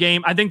really fun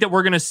game. I think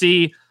we're going to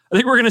see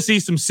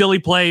some silly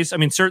plays. I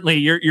mean, certainly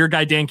your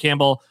guy, Dan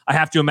Campbell, I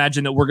have to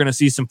imagine that we're going to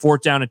see some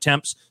fourth down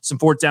attempts, some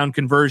fourth down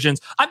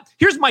conversions.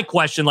 Here's my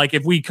question. Like,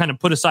 if we kind of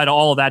put aside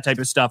all of that type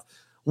of stuff,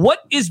 what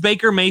is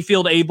Baker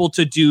Mayfield able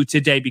to do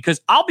today? Because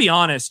I'll be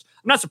honest,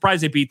 I'm not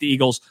surprised they beat the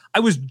Eagles.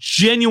 I was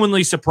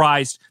genuinely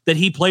surprised that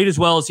he played as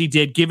well as he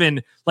did,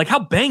 given like how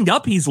banged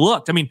up he's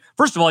looked. I mean,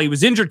 first of all, he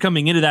was injured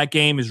coming into that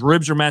game. His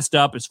ribs are messed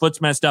up. His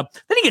foot's messed up.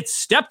 Then he gets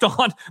stepped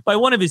on by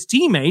one of his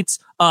teammates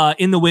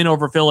in the win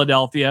over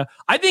Philadelphia.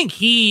 I think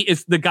he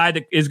is the guy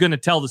that is going to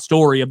tell the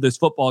story of this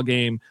football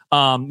game.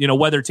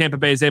 Whether Tampa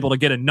Bay is able to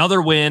get another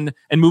win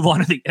and move on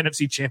to the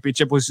NFC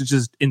Championship, which is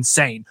just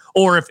insane,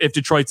 or if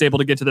Detroit's able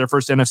to get to their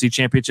first NFC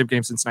Championship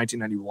game since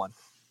 1991.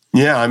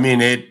 Yeah, I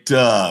mean,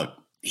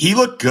 he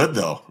looked good,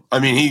 though. I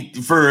mean,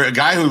 for a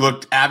guy who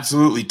looked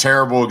absolutely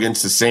terrible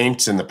against the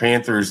Saints and the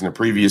Panthers in the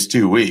previous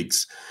 2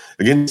 weeks,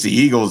 against the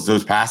Eagles,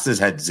 those passes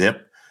had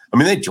zip. I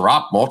mean, they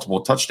dropped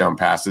multiple touchdown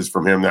passes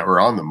from him that were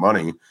on the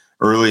money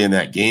early in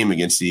that game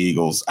against the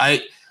Eagles.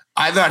 I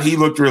thought he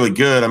looked really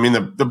good. I mean,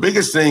 the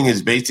biggest thing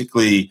is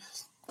basically,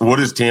 what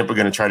is Tampa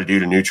going to try to do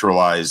to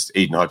neutralize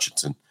Aiden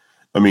Hutchinson?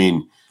 I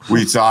mean,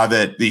 we saw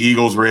that the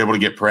Eagles were able to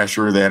get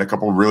pressure. They had a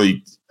couple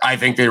really, I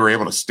think they were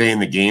able to stay in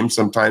the game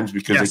sometimes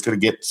because they could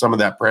get some of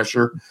that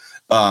pressure.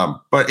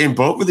 But in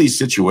both of these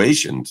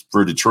situations,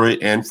 for Detroit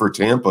and for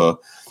Tampa,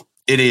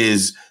 it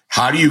is,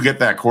 how do you get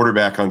that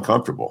quarterback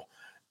uncomfortable?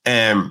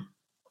 And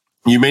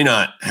you may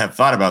not have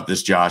thought about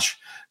this, Josh,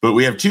 but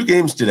we have 2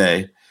 games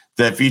today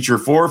that feature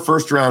 4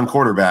 first-round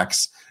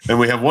quarterbacks, and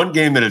we have one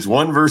game that is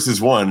 1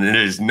 versus 1, and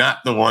it is not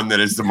the one that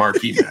is the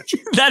marquee match.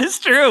 That is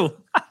true.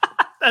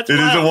 It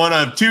is the one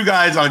of 2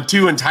 guys on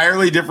 2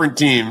 entirely different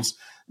teams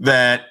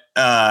that,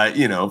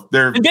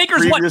 they're. And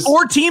Baker's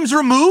 4 teams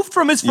removed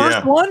from his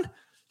first one?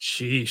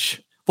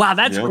 Sheesh. Wow,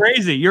 that's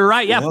crazy. You're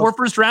right. Yeah, 4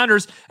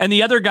 first-rounders, and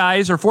the other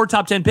guys are 4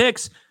 top 10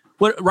 picks.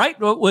 What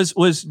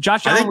was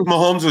Josh Allen? I think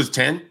Mahomes was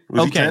 10.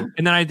 Was he 10?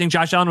 And then I think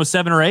Josh Allen was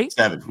 7 or 8.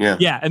 7, yeah.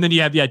 Yeah, and then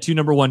you have 2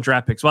 number 1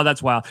 draft picks. Wow,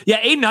 that's wild.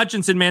 Yeah, Aiden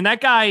Hutchinson, man, that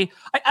guy,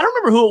 I don't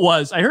remember who it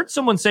was. I heard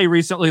someone say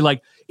recently,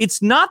 like,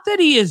 it's not that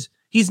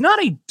he's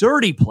not a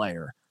dirty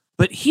player,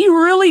 but he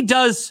really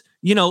does,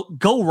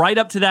 go right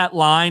up to that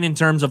line in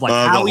terms of like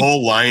how the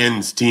whole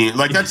Lions team.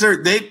 Like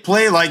they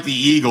play like the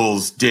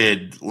Eagles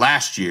did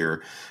last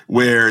year,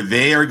 where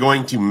they are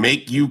going to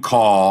make you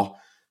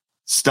call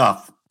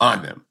stuff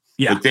on them.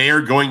 Yeah. Like they are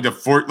going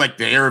to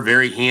they are a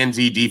very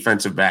handsy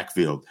defensive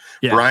backfield.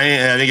 Yeah.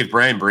 I think it's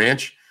Brian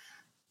Branch.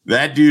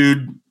 That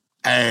dude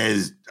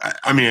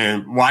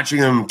watching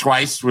him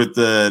twice with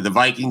the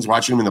Vikings,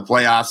 watching him in the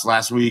playoffs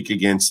last week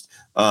against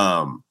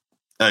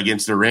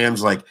the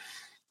Rams, like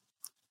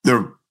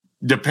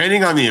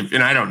depending on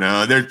and I don't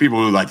know, there's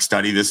people who like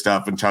study this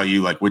stuff and tell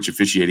you like which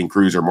officiating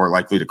crews are more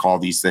likely to call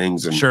these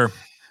things. And sure.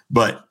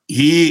 But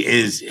he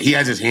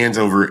has his hands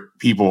over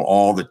people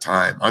all the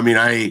time. I mean,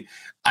 I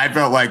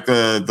felt like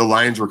the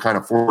Lions were kind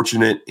of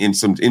fortunate in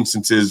some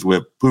instances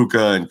with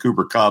Puka and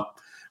Cooper Kupp,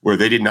 where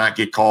they did not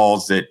get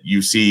calls that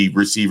you see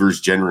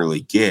receivers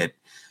generally get,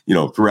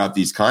 throughout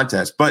these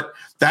contests. But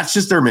that's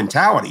just their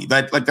mentality.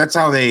 That's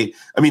how the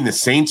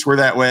Saints were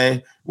that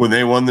way when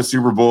they won the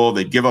Super Bowl.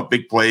 They give up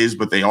big plays,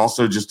 but they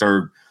also just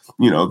are,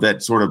 that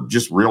sort of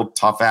just real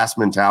tough ass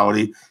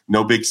mentality.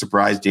 No big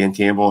surprise. Dan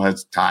Campbell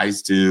has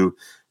ties to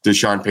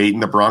Sean Payton.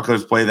 The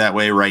Broncos play that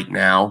way right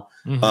now.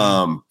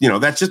 Mm-hmm.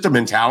 That's just a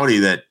mentality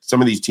that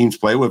some of these teams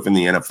play with in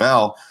the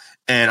NFL.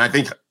 And I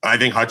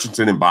think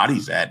Hutchinson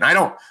embodies that. And I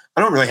don't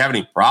really have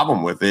any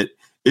problem with it.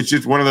 It's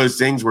just one of those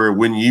things where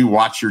when you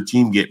watch your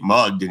team get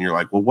mugged and you're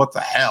like, well, what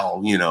the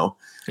hell, Yeah.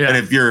 And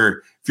if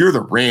you're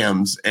the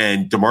Rams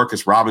and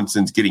Demarcus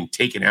Robinson's getting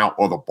taken out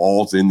while the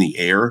ball's in the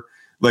air,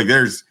 like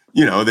there's,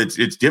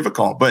 it's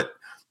difficult, but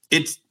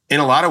it's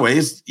in a lot of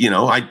ways,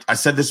 I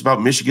said this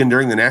about Michigan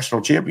during the national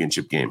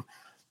championship game.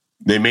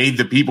 They made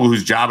the people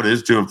whose job it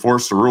is to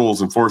enforce the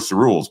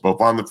rules,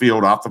 both on the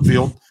field, off the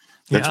field.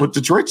 That's what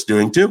Detroit's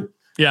doing too.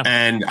 Yeah.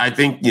 And I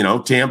think,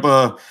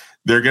 Tampa,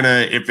 they're going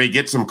to, if they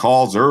get some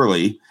calls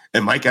early,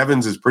 and Mike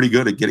Evans is pretty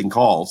good at getting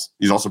calls.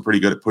 He's also pretty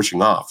good at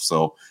pushing off.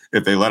 So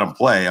if they let him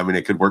play,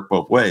 it could work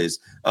both ways.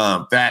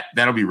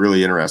 That'll be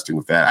really interesting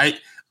with that.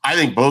 I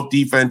think both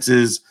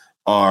defenses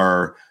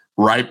are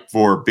ripe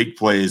for big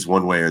plays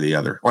one way or the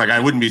other. Like I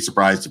wouldn't be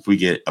surprised if we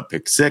get a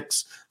pick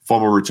 6,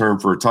 fumble return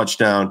for a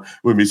touchdown.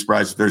 Wouldn't be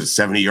surprised if there's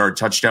a 70-yard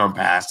touchdown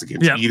pass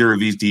against either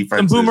of these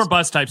defenses. Some boomer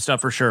bust type stuff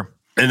for sure.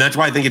 And that's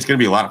why I think it's going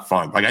to be a lot of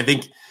fun. Like I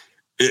think,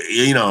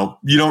 you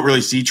don't really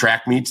see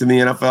track meets in the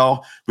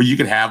NFL, but you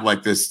could have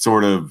like this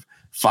sort of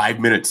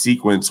 5-minute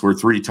sequence where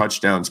 3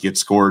 touchdowns get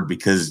scored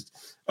because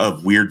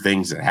of weird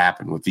things that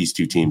happen with these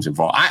 2 teams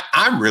involved.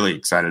 I'm really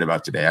excited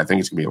about today. I think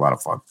it's going to be a lot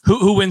of fun.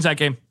 Who wins that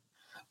game?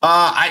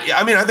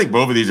 I think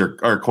both of these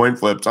are coin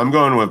flips. I'm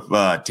going with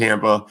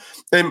Tampa,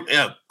 and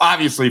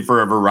obviously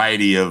for a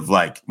variety of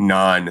like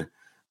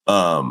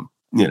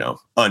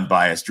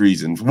unbiased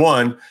reasons.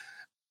 One,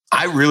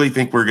 I really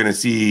think we're going to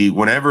see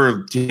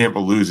whenever Tampa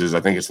loses,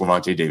 I think it's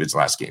Levante David's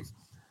last game.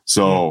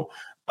 So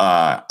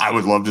I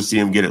would love to see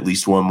him get at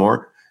least one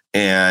more.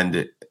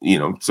 And,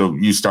 so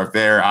you start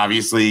there.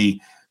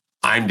 Obviously,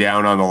 I'm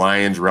down on the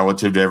Lions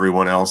relative to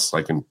everyone else.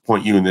 I can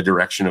point you in the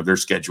direction of their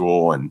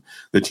schedule and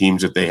the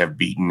teams that they have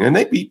beaten. And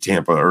they beat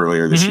Tampa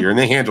earlier this year, and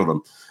they handled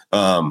them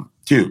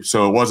too.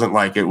 So it wasn't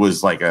like it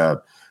was like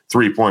a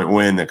 3-point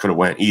win that could have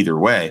went either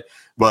way.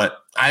 But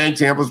I think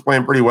Tampa's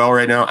playing pretty well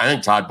right now. I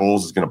think Todd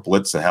Bowles is going to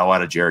blitz the hell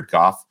out of Jared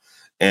Goff.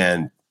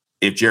 And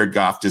if Jared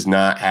Goff does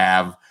not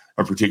have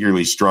a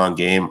particularly strong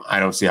game, I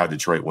don't see how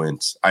Detroit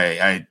wins.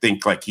 I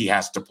think like he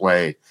has to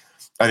play.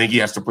 I think he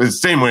has to play the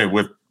same way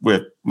with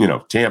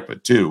Tampa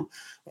too.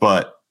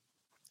 But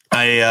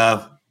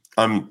I'm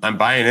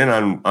buying in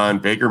on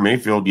Baker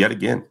Mayfield yet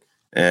again,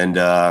 and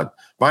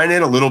buying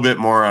in a little bit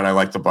more on I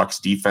like the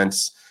Bucs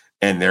defense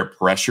and their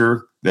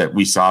pressure that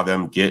we saw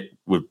them get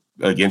with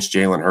against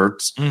Jalen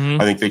Hurts. I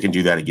think they can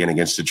do that again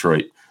against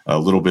Detroit a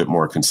little bit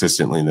more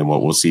consistently than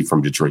what we'll see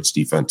from Detroit's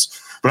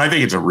defense. But I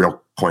think it's a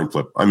real coin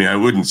flip. I mean, I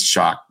wouldn't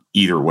shock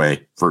either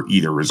way for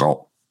either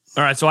result.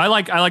 All right, so I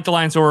like the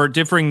Lions, so we're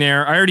differing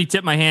there. I already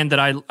tipped my hand that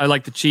I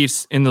like the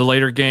Chiefs in the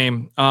later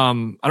game. I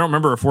don't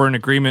remember if we're in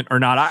agreement or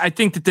not. I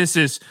think that this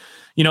is,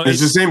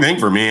 it's the same thing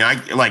for me. I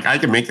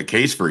can make the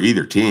case for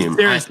either team.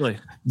 Seriously.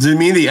 To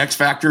me, the X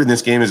factor in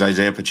this game is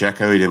Isaiah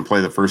Pacheco. He didn't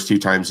play the first 2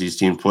 times these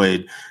teams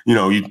played.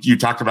 You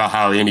talked about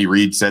how Andy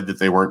Reid said that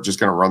they weren't just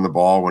going to run the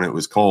ball when it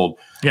was cold.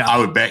 Yeah. I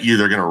would bet you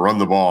they're going to run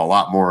the ball a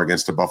lot more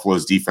against the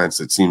Buffalo's defense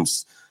that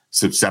seems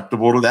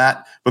susceptible to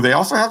that. But they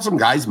also have some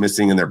guys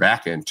missing in their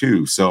back end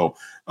too. So,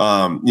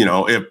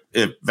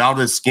 if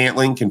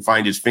Valdez-Scantling can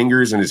find his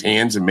fingers and his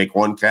hands and make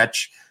one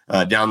catch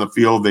down the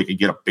field, they could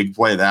get a big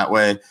play that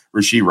way.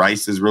 Rashee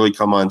Rice has really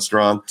come on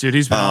strong. Dude,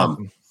 he's been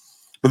awesome.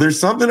 But there's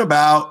something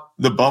about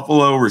the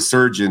Buffalo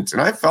resurgence,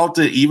 and I felt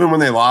it even when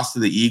they lost to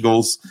the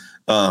Eagles.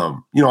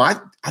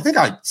 I think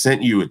I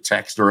sent you a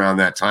text around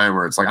that time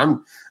where it's like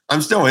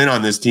I'm still in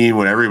on this team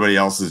when everybody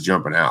else is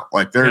jumping out.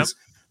 Like there's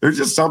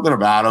just something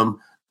about them,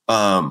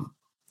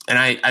 and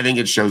I think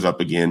it shows up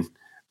again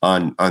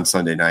on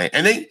Sunday night.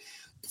 And they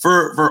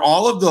for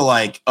all of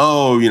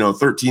the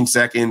 13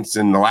 seconds,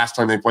 and the last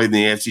time they played in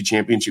the AFC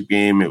Championship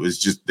game, it was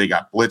just they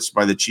got blitzed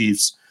by the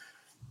Chiefs.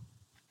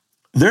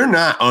 They're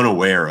not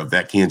unaware of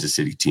that Kansas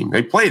City team.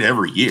 They played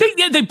every year.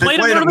 They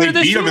played them. They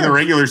beat them in the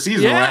regular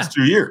season the last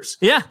 2 years.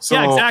 Yeah,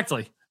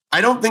 exactly.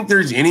 I don't think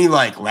there's any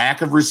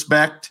lack of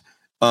respect,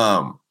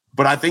 but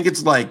I think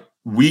it's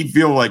we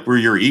feel like we're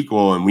your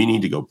equal, and we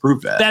need to go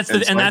prove that. That's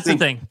the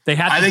thing. They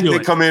have. I think they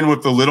come in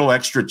with a little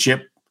extra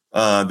chip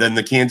than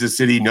the Kansas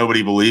City.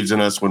 Nobody believes in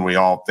us when we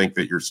all think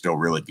that you're still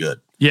really good.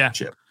 Yeah,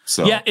 chip.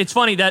 So it's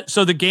funny that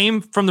the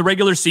game from the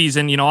regular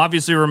season,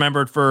 obviously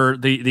remembered for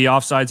the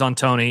offsides on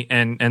Tony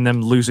and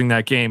them losing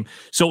that game.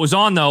 So it was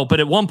on though, but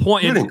at one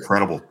point, an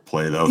incredible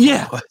play though.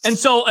 Yeah, and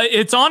so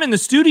it's on in the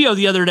studio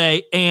the other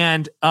day,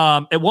 and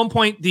at one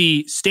point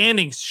the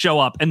standings show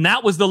up, and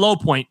that was the low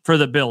point for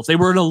the Bills. They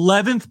were in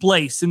 11th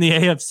place in the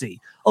AFC,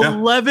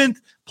 11th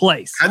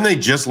place. And they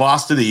just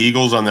lost to the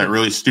Eagles on that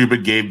really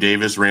stupid Gabe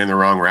Davis ran the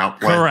wrong route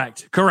play.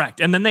 Correct.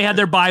 And then they had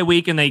their bye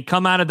week, and they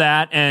come out of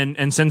that,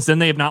 and since then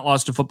they have not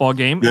lost a football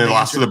game. They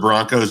lost to the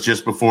Broncos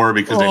just before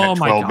because they had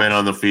 12 men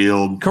on the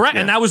field. Correct.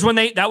 Yeah. And that was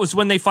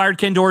when they fired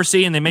Ken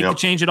Dorsey, and they make the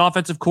change at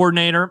offensive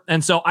coordinator.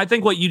 And so I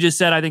think what you just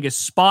said, I think is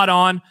spot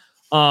on.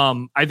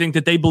 I think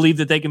that they believe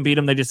that they can beat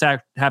them. They just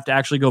have to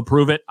actually go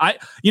prove it.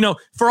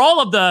 For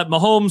all of the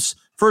Mahomes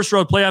first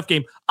road playoff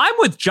game, I'm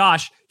with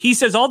Josh. He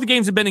says all the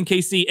games have been in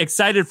KC,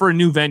 excited for a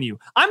new venue.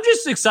 I'm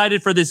just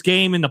excited for this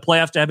game in the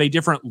playoffs to have a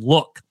different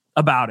look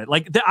about it.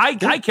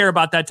 I care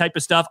about that type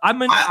of stuff.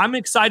 I'm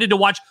excited to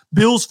watch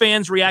Bills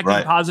fans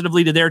reacting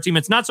positively to their team.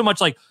 It's not so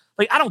much like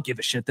I don't give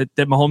a shit that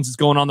Mahomes is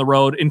going on the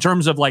road in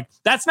terms of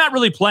that's not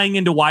really playing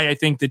into why I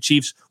think the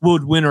Chiefs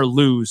would win or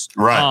lose.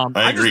 Right.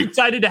 I'm just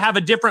excited to have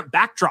a different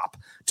backdrop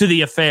to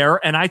the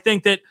affair. And I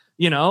think that,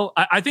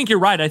 I think you're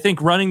right. I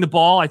think running the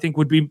ball, I think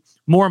would be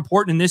more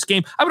important in this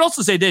game. I would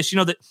also say this,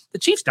 that the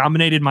Chiefs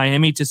dominated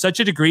Miami to such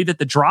a degree that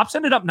the drops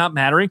ended up not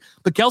mattering,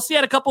 but Kelsey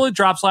had a couple of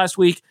drops last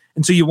week.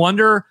 And so you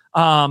wonder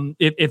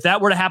if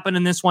that were to happen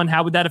in this one,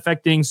 how would that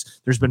affect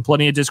things? There's been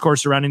plenty of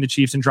discourse surrounding the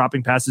Chiefs and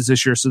dropping passes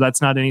this year, so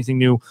that's not anything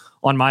new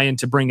on my end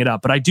to bring it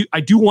up. But I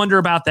do wonder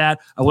about that.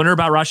 I wonder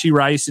about Rashee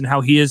Rice and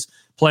how he is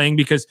playing,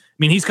 because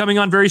he's coming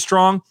on very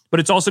strong, but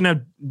it's also now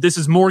this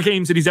is more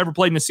games that he's ever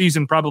played in a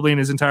season probably in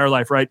his entire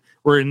life, right?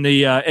 We're in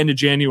the end of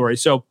January.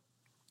 So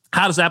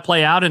how does that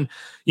play out? And,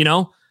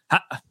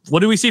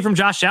 what do we see from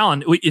Josh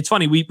Allen? It's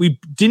funny. We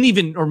didn't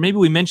even, or maybe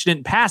we mentioned it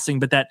in passing,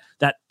 but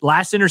that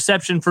last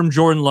interception from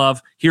Jordan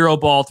Love, hero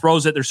ball,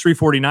 throws it. There's 3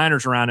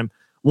 49ers around him.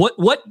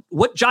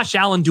 What Josh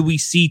Allen do we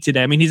see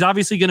today? He's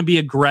obviously going to be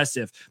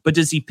aggressive, but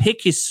does he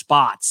pick his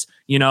spots?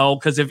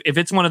 Because if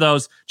it's one of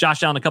those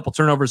Josh Allen, a couple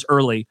turnovers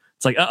early,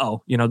 it's like,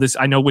 this,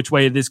 I know which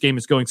way this game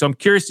is going. So I'm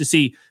curious to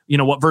see,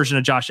 what version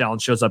of Josh Allen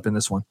shows up in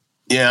this one.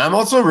 Yeah, I'm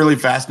also really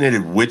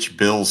fascinated which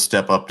Bills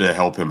step up to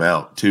help him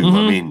out too.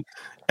 Mm-hmm.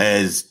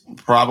 As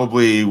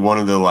probably one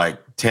of the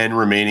 10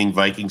 remaining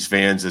Vikings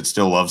fans that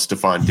still love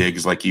Stephon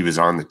Diggs like he was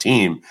on the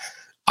team,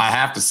 I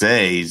have to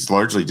say he's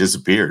largely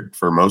disappeared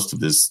for most of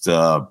this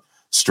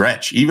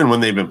stretch. Even when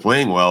they've been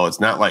playing well,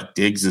 it's not like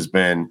Diggs has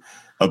been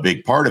a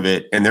big part of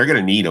it, and they're going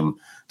to need him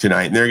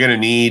tonight. And they're going to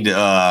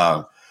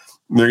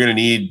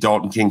need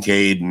Dalton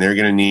Kincaid, and they're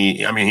going to need.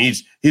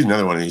 He's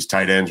another one of these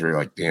tight ends where you're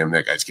like, damn,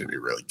 that guy's going to be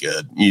really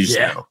good. You just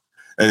know.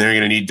 And they're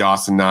going to need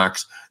Dawson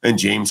Knox and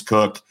James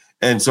Cook.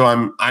 And so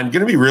I'm going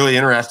to be really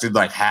interested,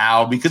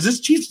 how, because this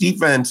Chiefs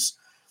defense,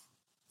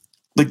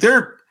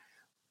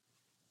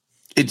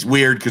 it's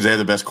weird because they have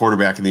the best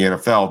quarterback in the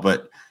NFL,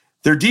 but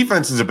their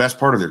defense is the best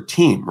part of their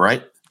team,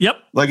 right? Yep.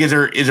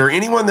 Is there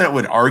anyone that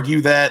would argue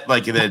that,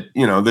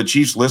 the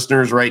Chiefs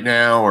listeners right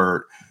now,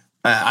 or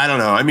I don't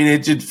know.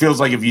 It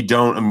feels like if you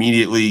don't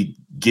immediately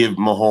give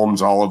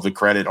Mahomes all of the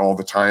credit all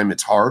the time,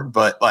 it's hard,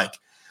 but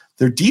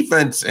their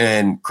defense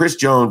and Chris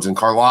Jones and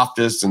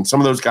Karlaftis and some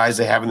of those guys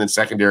they have in the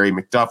secondary,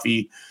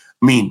 McDuffie,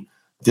 I mean,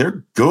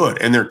 they're good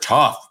and they're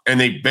tough and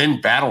they've been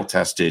battle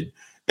tested.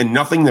 And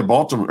nothing that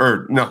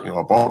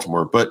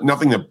Baltimore, but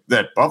nothing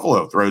that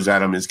Buffalo throws at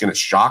them is going to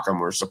shock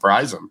them or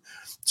surprise them.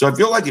 So I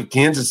feel like if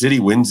Kansas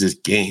City wins this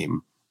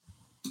game,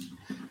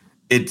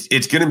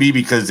 it's going to be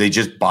because they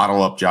just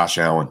bottle up Josh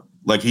Allen.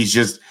 Like he's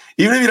just,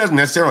 even if he doesn't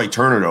necessarily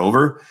turn it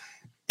over,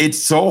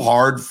 it's so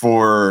hard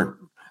for,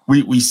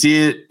 we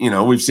see it,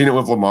 we've seen it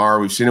with Lamar,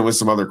 we've seen it with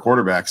some other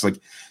quarterbacks. Like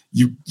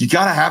you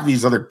got to have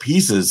these other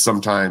pieces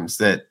sometimes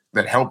that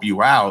help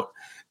you out.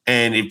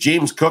 And if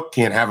James Cook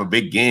can't have a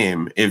big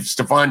game, if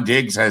Stephon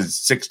Diggs has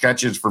 6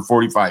 catches for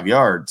 45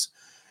 yards,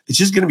 it's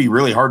just going to be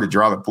really hard to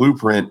draw the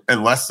blueprint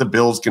unless the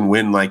Bills can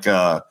win like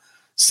a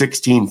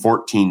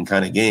 16-14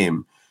 kind of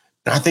game.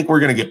 And I think we're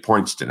going to get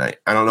points tonight.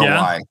 I don't know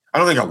why. I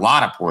don't think a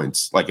lot of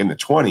points, like in the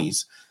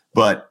 20s,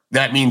 but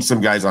that means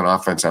some guys on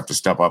offense have to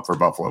step up for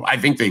Buffalo. I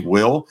think they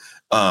will.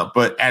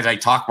 But as we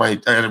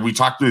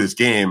talk through this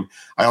game,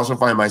 I also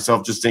find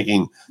myself just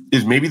thinking,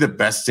 is maybe the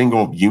best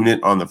single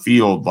unit on the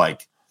field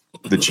like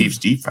the Chiefs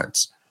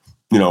defense?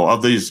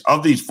 Of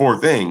these 4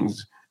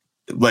 things,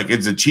 like,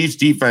 is the Chiefs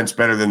defense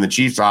better than the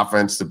Chiefs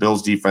offense, the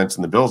Bills defense,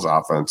 and the Bills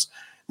offense?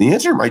 The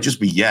answer might just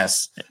be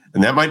yes,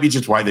 and that might be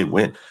just why they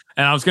win.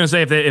 And I was going to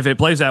say, if it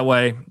plays that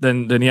way,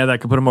 then yeah, that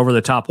could put them over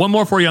the top. One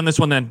more for you on this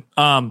one, then.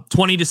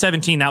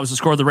 20-17. That was the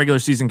score of the regular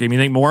season game. You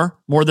think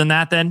more than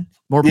that? Then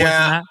more points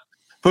than that.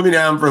 Put me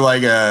down for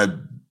like a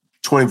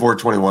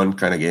 24-21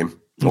 kind of game.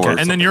 Okay.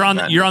 And then you're on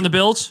the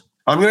Bills.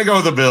 I'm going to go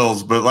with the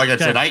Bills, but like I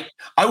said,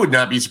 I would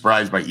not be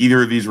surprised by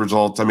either of these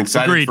results. I'm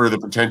excited for the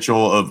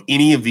potential of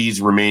any of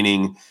these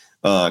remaining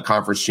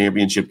conference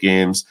championship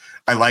games.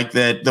 I like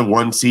that the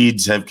 1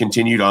 seeds have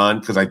continued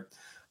on because I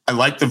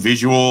like the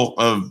visual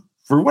of,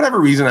 for whatever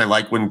reason, I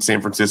like when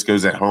San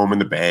Francisco's at home in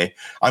the Bay.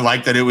 I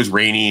like that it was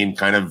rainy and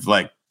kind of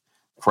like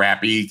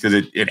crappy because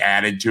it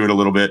added to it a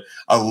little bit.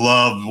 I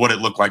love what it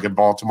looked like in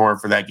Baltimore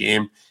for that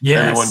game. Yes.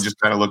 Everyone just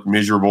kind of looked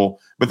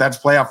miserable, but that's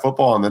playoff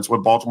football, and that's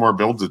what Baltimore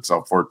builds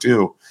itself for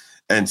too.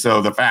 And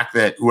so the fact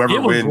that whoever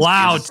wins,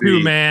 loud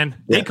too,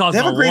 man. They caused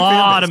a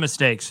lot of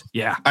mistakes.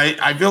 Yeah,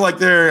 I feel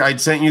like I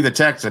sent you the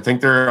text. I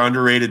think they're an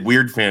underrated,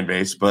 weird fan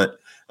base, but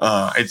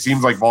it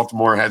seems like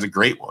Baltimore has a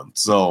great one.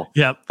 So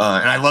yep.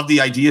 And I love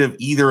the idea of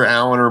either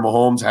Allen or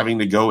Mahomes having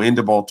to go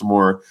into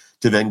Baltimore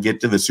to then get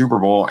to the Super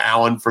Bowl.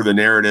 Allen for the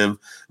narrative,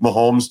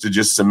 Mahomes to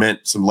just cement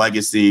some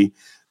legacy,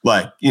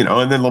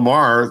 and then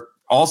Lamar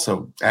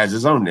also has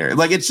his own narrative.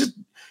 Like,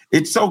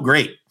 it's so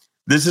great.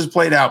 This has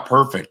played out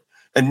perfect.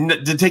 And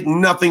to take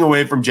nothing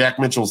away from Jack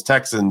Mitchell's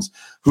Texans,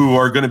 who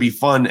are going to be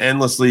fun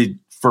endlessly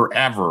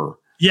forever.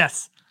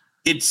 Yes.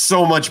 It's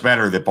so much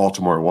better that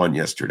Baltimore won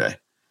yesterday.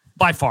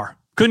 By far.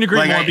 Couldn't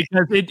agree more,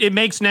 because it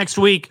makes next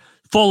week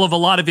full of a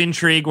lot of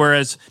intrigue,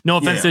 whereas, no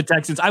offense to the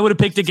Texans, I would have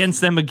picked against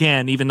them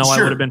again, even though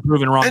I would have been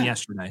proven wrong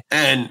yesterday.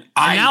 And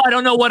now I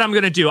don't know what I'm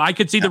going to do. I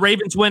could see the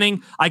Ravens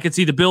winning. I could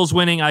see the Bills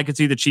winning. I could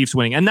see the Chiefs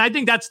winning. And I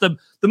think that's the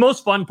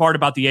most fun part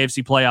about the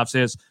AFC playoffs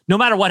is no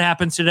matter what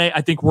happens today,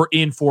 I think we're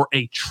in for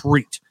a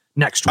treat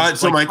next week.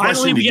 So my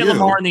question to you,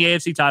 Lamar in the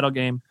AFC title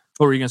game.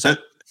 What were you going to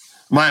say?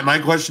 My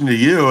question to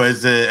you,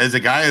 as a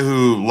guy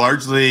who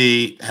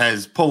largely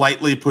has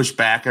politely pushed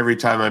back every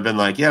time I've been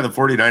like, yeah, the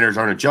 49ers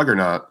aren't a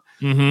juggernaut.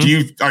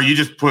 Mm-hmm. Are you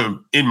just put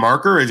in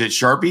marker? Is it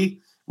Sharpie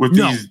with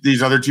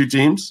these other 2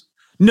 teams?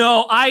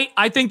 No,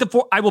 I think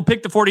I will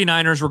pick the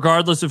 49ers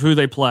regardless of who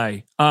they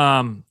play.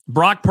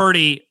 Brock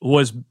Purdy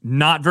was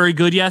not very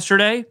good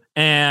yesterday,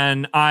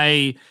 and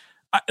I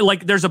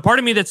there's a part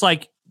of me that's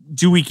like,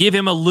 do we give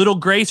him a little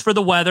grace for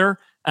the weather?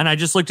 And I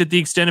just looked at the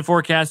extended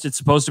forecast. It's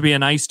supposed to be a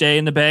nice day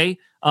in the Bay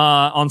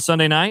on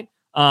Sunday night.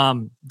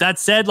 That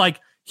said,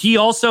 he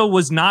also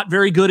was not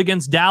very good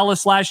against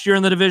Dallas last year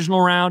in the divisional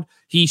round.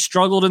 He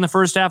struggled in the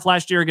first half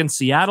last year against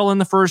Seattle in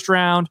the first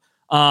round.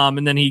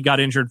 And then he got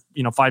injured,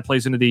 5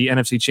 plays into the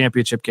NFC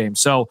Championship game.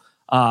 So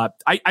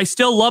I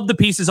still love the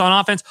pieces on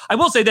offense. I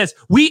will say this.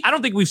 I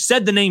don't think we've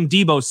said the name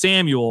Deebo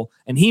Samuel,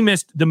 and he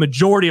missed the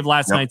majority of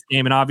last night's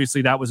game. And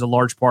obviously that was a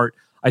large part,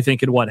 I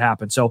think, in what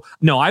happened. So,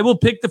 no, I will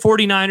pick the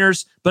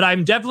 49ers, but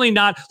I'm definitely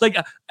not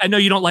I know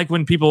you don't like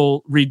when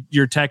people read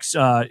your texts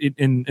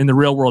in the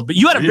real world, but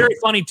you had a very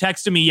funny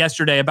text to me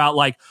yesterday about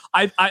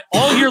I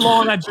all year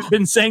long, I've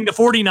been saying the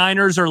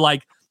 49ers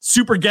are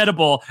super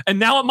gettable, and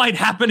now it might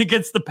happen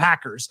against the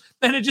Packers.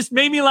 And it just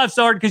made me laugh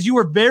so hard because you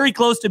were very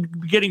close to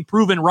getting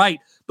proven right,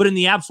 but in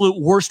the absolute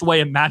worst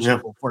way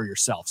imaginable for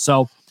yourself.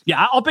 So,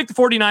 yeah, I'll pick the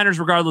 49ers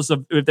regardless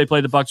of if they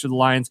play the Bucs or the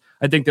Lions.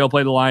 I think they'll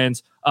play the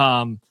Lions.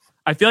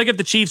 I feel like if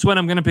the Chiefs win,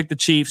 I'm going to pick the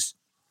Chiefs.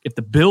 If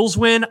the Bills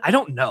win, I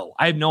don't know.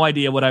 I have no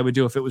idea what I would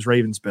do if it was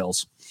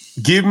Ravens-Bills.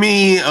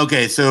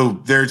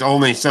 So there's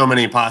only so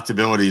many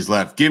possibilities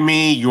left. Give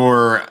me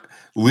your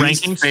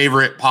least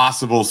favorite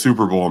possible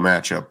Super Bowl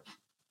matchup.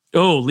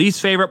 Oh,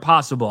 least favorite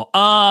possible.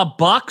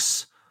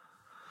 Bucs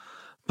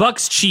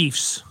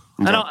Chiefs.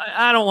 Okay.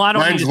 I don't.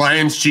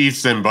 Lions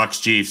Chiefs and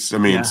Bucs Chiefs. I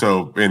mean,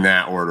 so in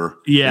that order.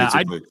 Yeah,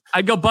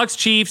 I'd go Bucs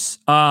Chiefs.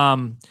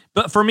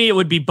 But for me, it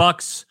would be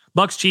Bucs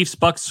Bucks, Chiefs,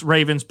 Bucks,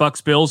 Ravens,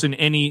 Bucks, Bills in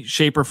any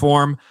shape or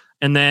form.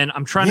 And then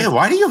I'm trying to.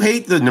 Why do you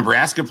hate the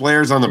Nebraska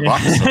players on the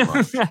Bucks so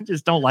much? I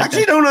just don't like.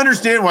 I don't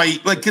understand why.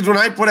 Because when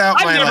I put out,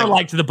 I've never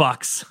liked the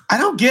Bucks. I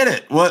don't get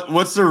it.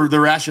 What's the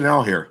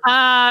rationale here?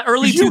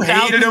 Early 2000s. You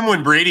hated them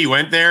when Brady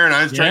went there, and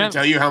I was trying to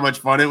tell you how much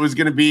fun it was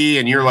going to be,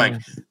 and you're like,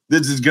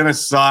 "This is going to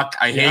suck.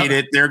 I hate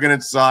it. They're going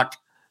to suck."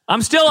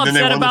 I'm still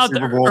upset about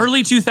the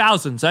early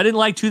 2000s. I didn't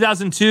like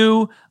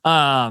 2002.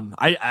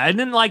 I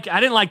didn't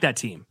like that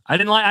team.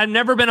 I've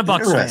never been a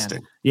Bucks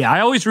fan. Yeah,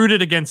 I always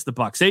rooted against the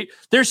Bucks.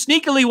 They're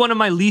sneakily one of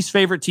my least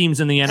favorite teams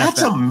in the NFL.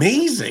 That's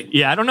amazing.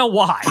 Yeah, I don't know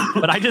why,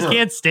 but I just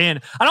can't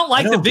stand. I don't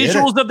like the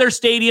visuals of their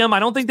stadium. I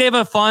don't think they have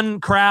a fun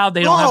crowd.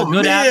 They don't have a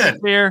good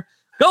atmosphere.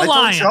 Go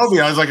Lions. I told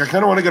Shelby, I was like, I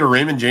kind of want to go to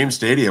Raymond James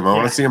Stadium. I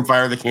want to see him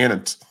fire the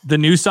cannons. The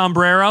new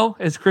sombrero,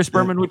 as Chris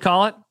Berman would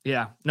call it.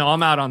 Yeah. No,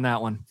 I'm out on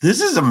that one.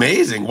 This is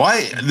amazing.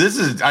 I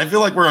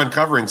feel like we're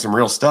uncovering some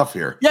real stuff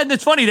here. Yeah, and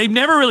it's funny. They've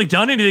never really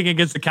done anything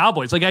against the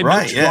Cowboys. Like, I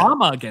have no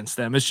drama against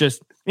them. It's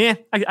just,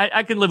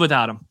 I can live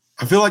without them.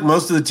 I feel like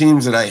most of the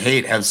teams that I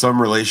hate have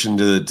some relation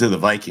to the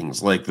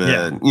Vikings, like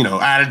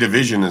out of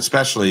division,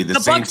 especially the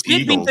Saints, Bucs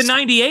did beat the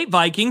 98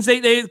 Vikings.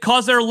 They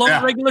caused their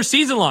long regular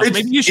season loss.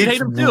 Maybe you should hate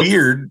them too.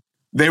 Weird.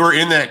 They were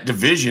in that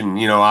division,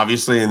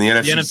 obviously in the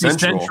NFC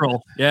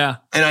Central. Yeah.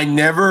 And I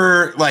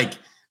never I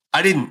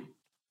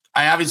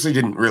obviously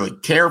didn't really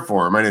care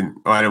for him. I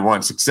didn't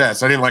want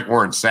success. I didn't like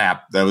Warren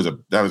Sapp. That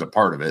was a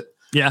part of it.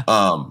 Yeah.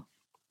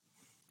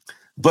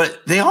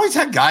 But they always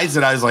had guys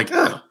that I was like,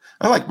 I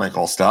like Mike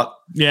Allstott.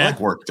 Yeah. I like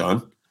work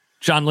done.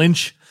 John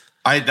Lynch.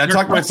 I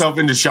talked myself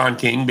into Sean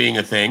King being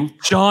a thing.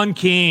 Sean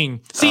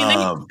King. See,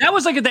 that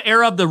was like at the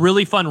era of the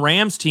really fun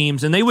Rams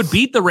teams, and they would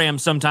beat the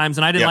Rams sometimes.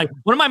 And I didn't like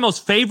one of my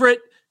most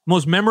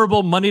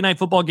memorable Monday Night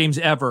Football games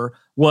ever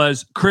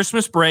was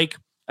Christmas break,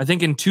 I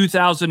think in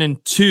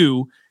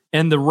 2002,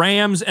 and the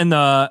Rams and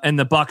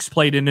the Bucks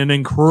played in an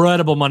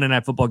incredible Monday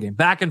Night Football game.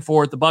 Back and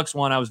forth. The Bucks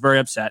won. I was very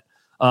upset.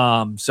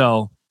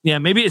 So yeah,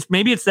 maybe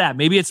it's that.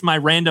 Maybe it's my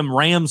random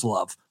Rams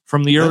love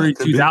from the early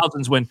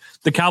 2000s when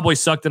the Cowboys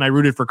sucked and I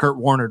rooted for Kurt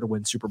Warner to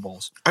win Super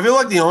Bowls. I feel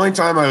like the only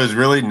time I was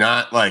really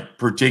not like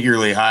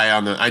particularly high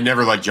on I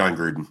never liked John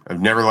Gruden.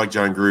 I've never liked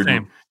John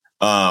Gruden.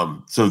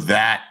 Same. So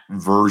that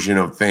version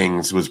of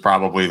things was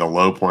probably the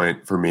low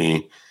point for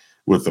me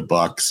with the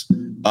Bucks.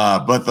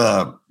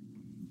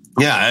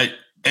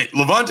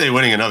 Levante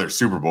winning another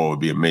Super Bowl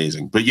would be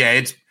amazing. But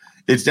yeah,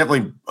 it's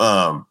definitely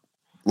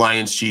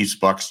Lions, Chiefs,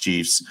 Bucks,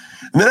 Chiefs.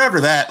 And then after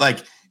that,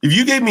 like if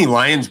you gave me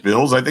Lions,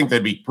 Bills, I think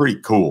that'd be pretty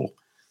cool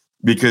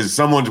because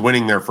someone's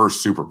winning their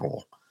first Super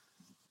Bowl.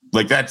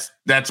 Like that's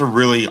a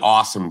really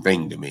awesome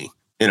thing to me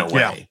in a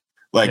way.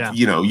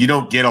 You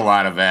don't get a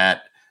lot of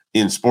that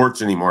in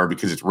sports anymore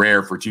because it's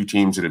rare for two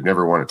teams that have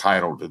never won a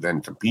title to then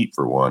compete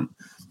for one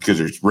because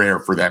it's rare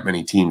for that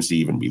many teams to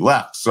even be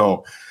left.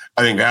 So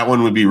I think that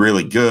one would be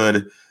really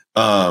good.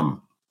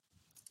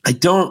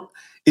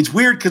 It's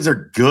weird because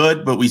they're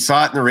good, but we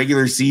saw it in the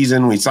regular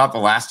season. We saw it the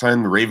last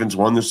time the Ravens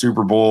won the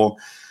Super Bowl.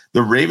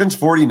 The Ravens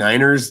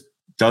 49ers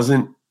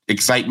doesn't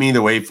excite me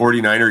the way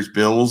 49ers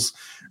Bills,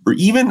 or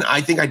even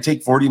I think I'd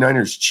take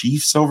 49ers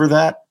Chiefs over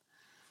that.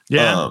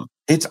 Yeah.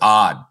 It's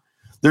odd.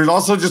 There's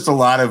also just a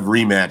lot of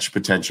rematch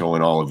potential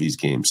in all of these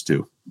games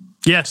too.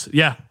 Yes.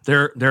 Yeah,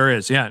 there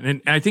is. Yeah.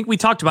 And I think we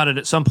talked about it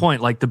at some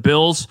point, like the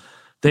Bills,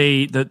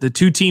 the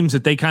two teams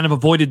that they kind of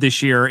avoided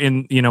this year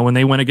in, when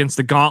they went against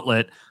the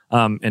gauntlet,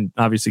 and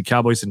obviously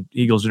Cowboys and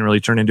Eagles didn't really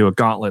turn into a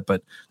gauntlet,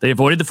 but they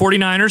avoided the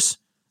 49ers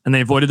and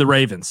they avoided the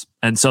Ravens.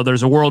 And so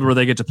there's a world where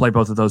they get to play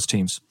both of those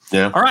teams.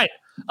 Yeah. All right.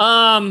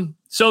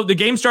 So the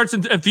game starts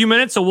in a few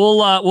minutes. So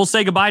we'll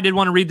say goodbye. I did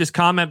want to read this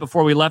comment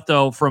before we left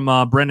though from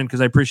Brendan,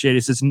 because I appreciate it.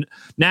 It says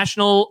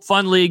National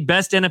Fun League,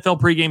 best NFL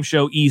pregame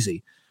show,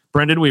 easy.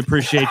 Brendan, we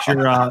appreciate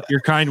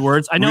your kind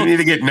words. I know we need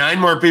to get 9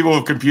 more people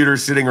with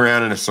computers sitting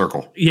around in a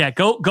circle. Yeah,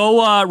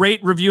 go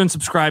rate, review, and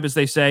subscribe, as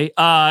they say.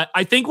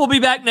 I think we'll be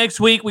back next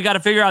week. We got to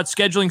figure out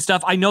scheduling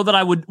stuff. I know that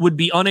I would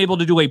be unable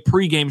to do a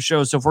pregame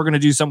show, so if we're going to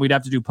do something, we'd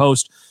have to do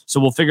post. So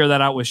we'll figure that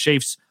out with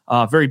Shafe's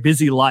very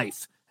busy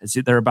life as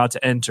they're about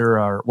to enter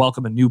or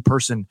welcome a new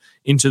person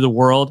into the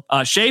world.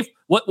 Shafe,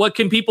 what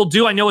can people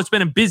do? I know it's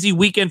been a busy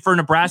weekend for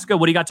Nebraska.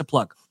 What do you got to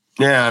plug?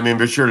 Yeah,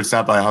 be sure to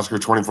stop by Husker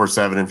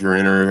 24/7 if you're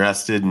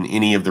interested in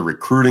any of the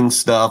recruiting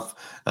stuff.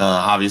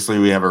 Obviously,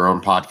 we have our own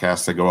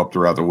podcasts that go up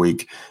throughout the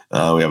week.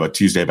 We have a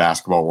Tuesday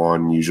basketball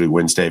one, usually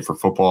Wednesday for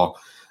football.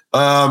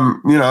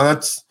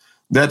 That's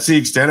the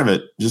extent of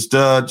it. Just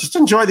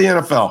enjoy the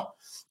NFL.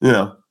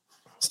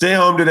 Stay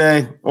home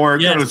today or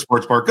go to the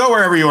sports bar. Go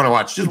wherever you want to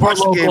watch. Just watch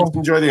the games.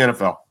 Enjoy the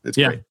NFL. It's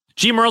great.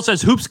 G. Merle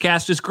says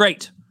Hoopscast is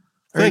great.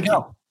 Thank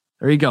you.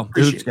 There you go.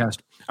 Hoopscast.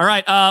 All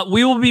right.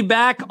 We will be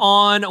back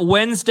on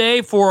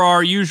Wednesday for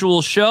our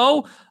usual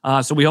show.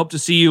 So we hope to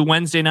see you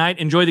Wednesday night.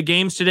 Enjoy the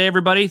games today,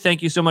 everybody.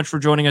 Thank you so much for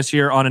joining us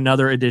here on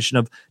another edition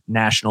of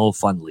National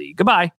Fun League. Goodbye.